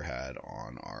we've ever had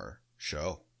on our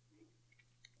show.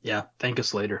 Yeah. Thank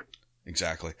us later.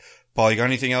 Exactly. Paul, you got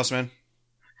anything else, man?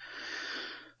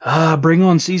 Bring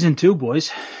on season 2,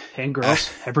 boys and girls,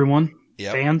 everyone,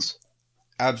 fans.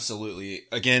 Absolutely.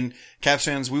 Again, Caps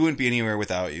fans, we wouldn't be anywhere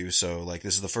without you. So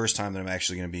this is the first time that I'm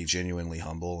actually going to be genuinely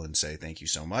humble and say thank you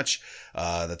so much.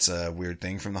 That's a weird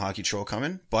thing from the Hockey Troll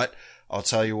coming, but I'll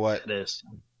tell you what, it is.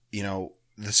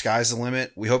 The sky's the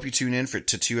limit. We hope you tune in to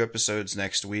 2 episodes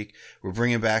next week. We're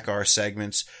bringing back our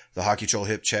segments, the Hockey Troll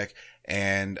Hip Check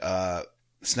and,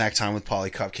 Snack Time with Polly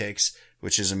Cupcakes,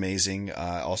 which is amazing.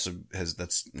 Also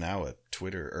that's now a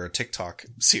Twitter or a TikTok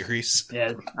series.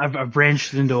 Yeah, I've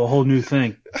branched into a whole new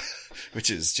thing.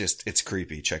 Which is it's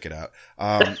creepy. Check it out.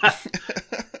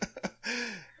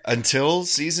 Until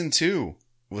season 2,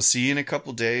 we'll see you in a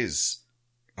couple days.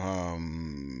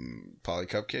 Polly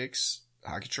Cupcakes,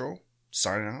 Hockey Troll,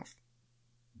 signing off.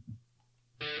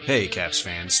 Hey, Caps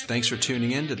fans. Thanks for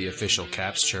tuning in to the official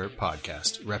Caps Chirp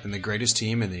podcast, repping the greatest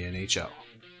team in the NHL.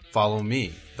 Follow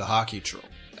me, the Hockey Troll,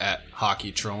 at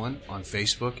Hockey Trollin' on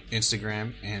Facebook,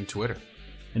 Instagram, and Twitter.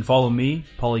 And follow me,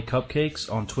 Polly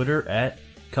Cupcakes, on Twitter at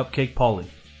Cupcake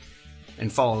Polly. And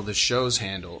follow the show's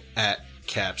handle at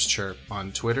Caps Chirp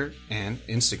on Twitter and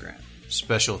Instagram.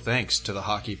 Special thanks to the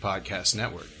Hockey Podcast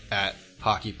Network at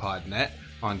HockeyPodNet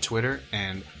on Twitter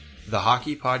and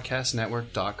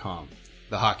thehockeypodcastnetwork.com.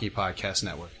 The Hockey Podcast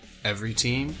Network. Every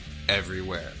team,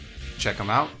 everywhere. Check them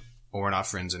out, or we're not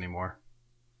friends anymore.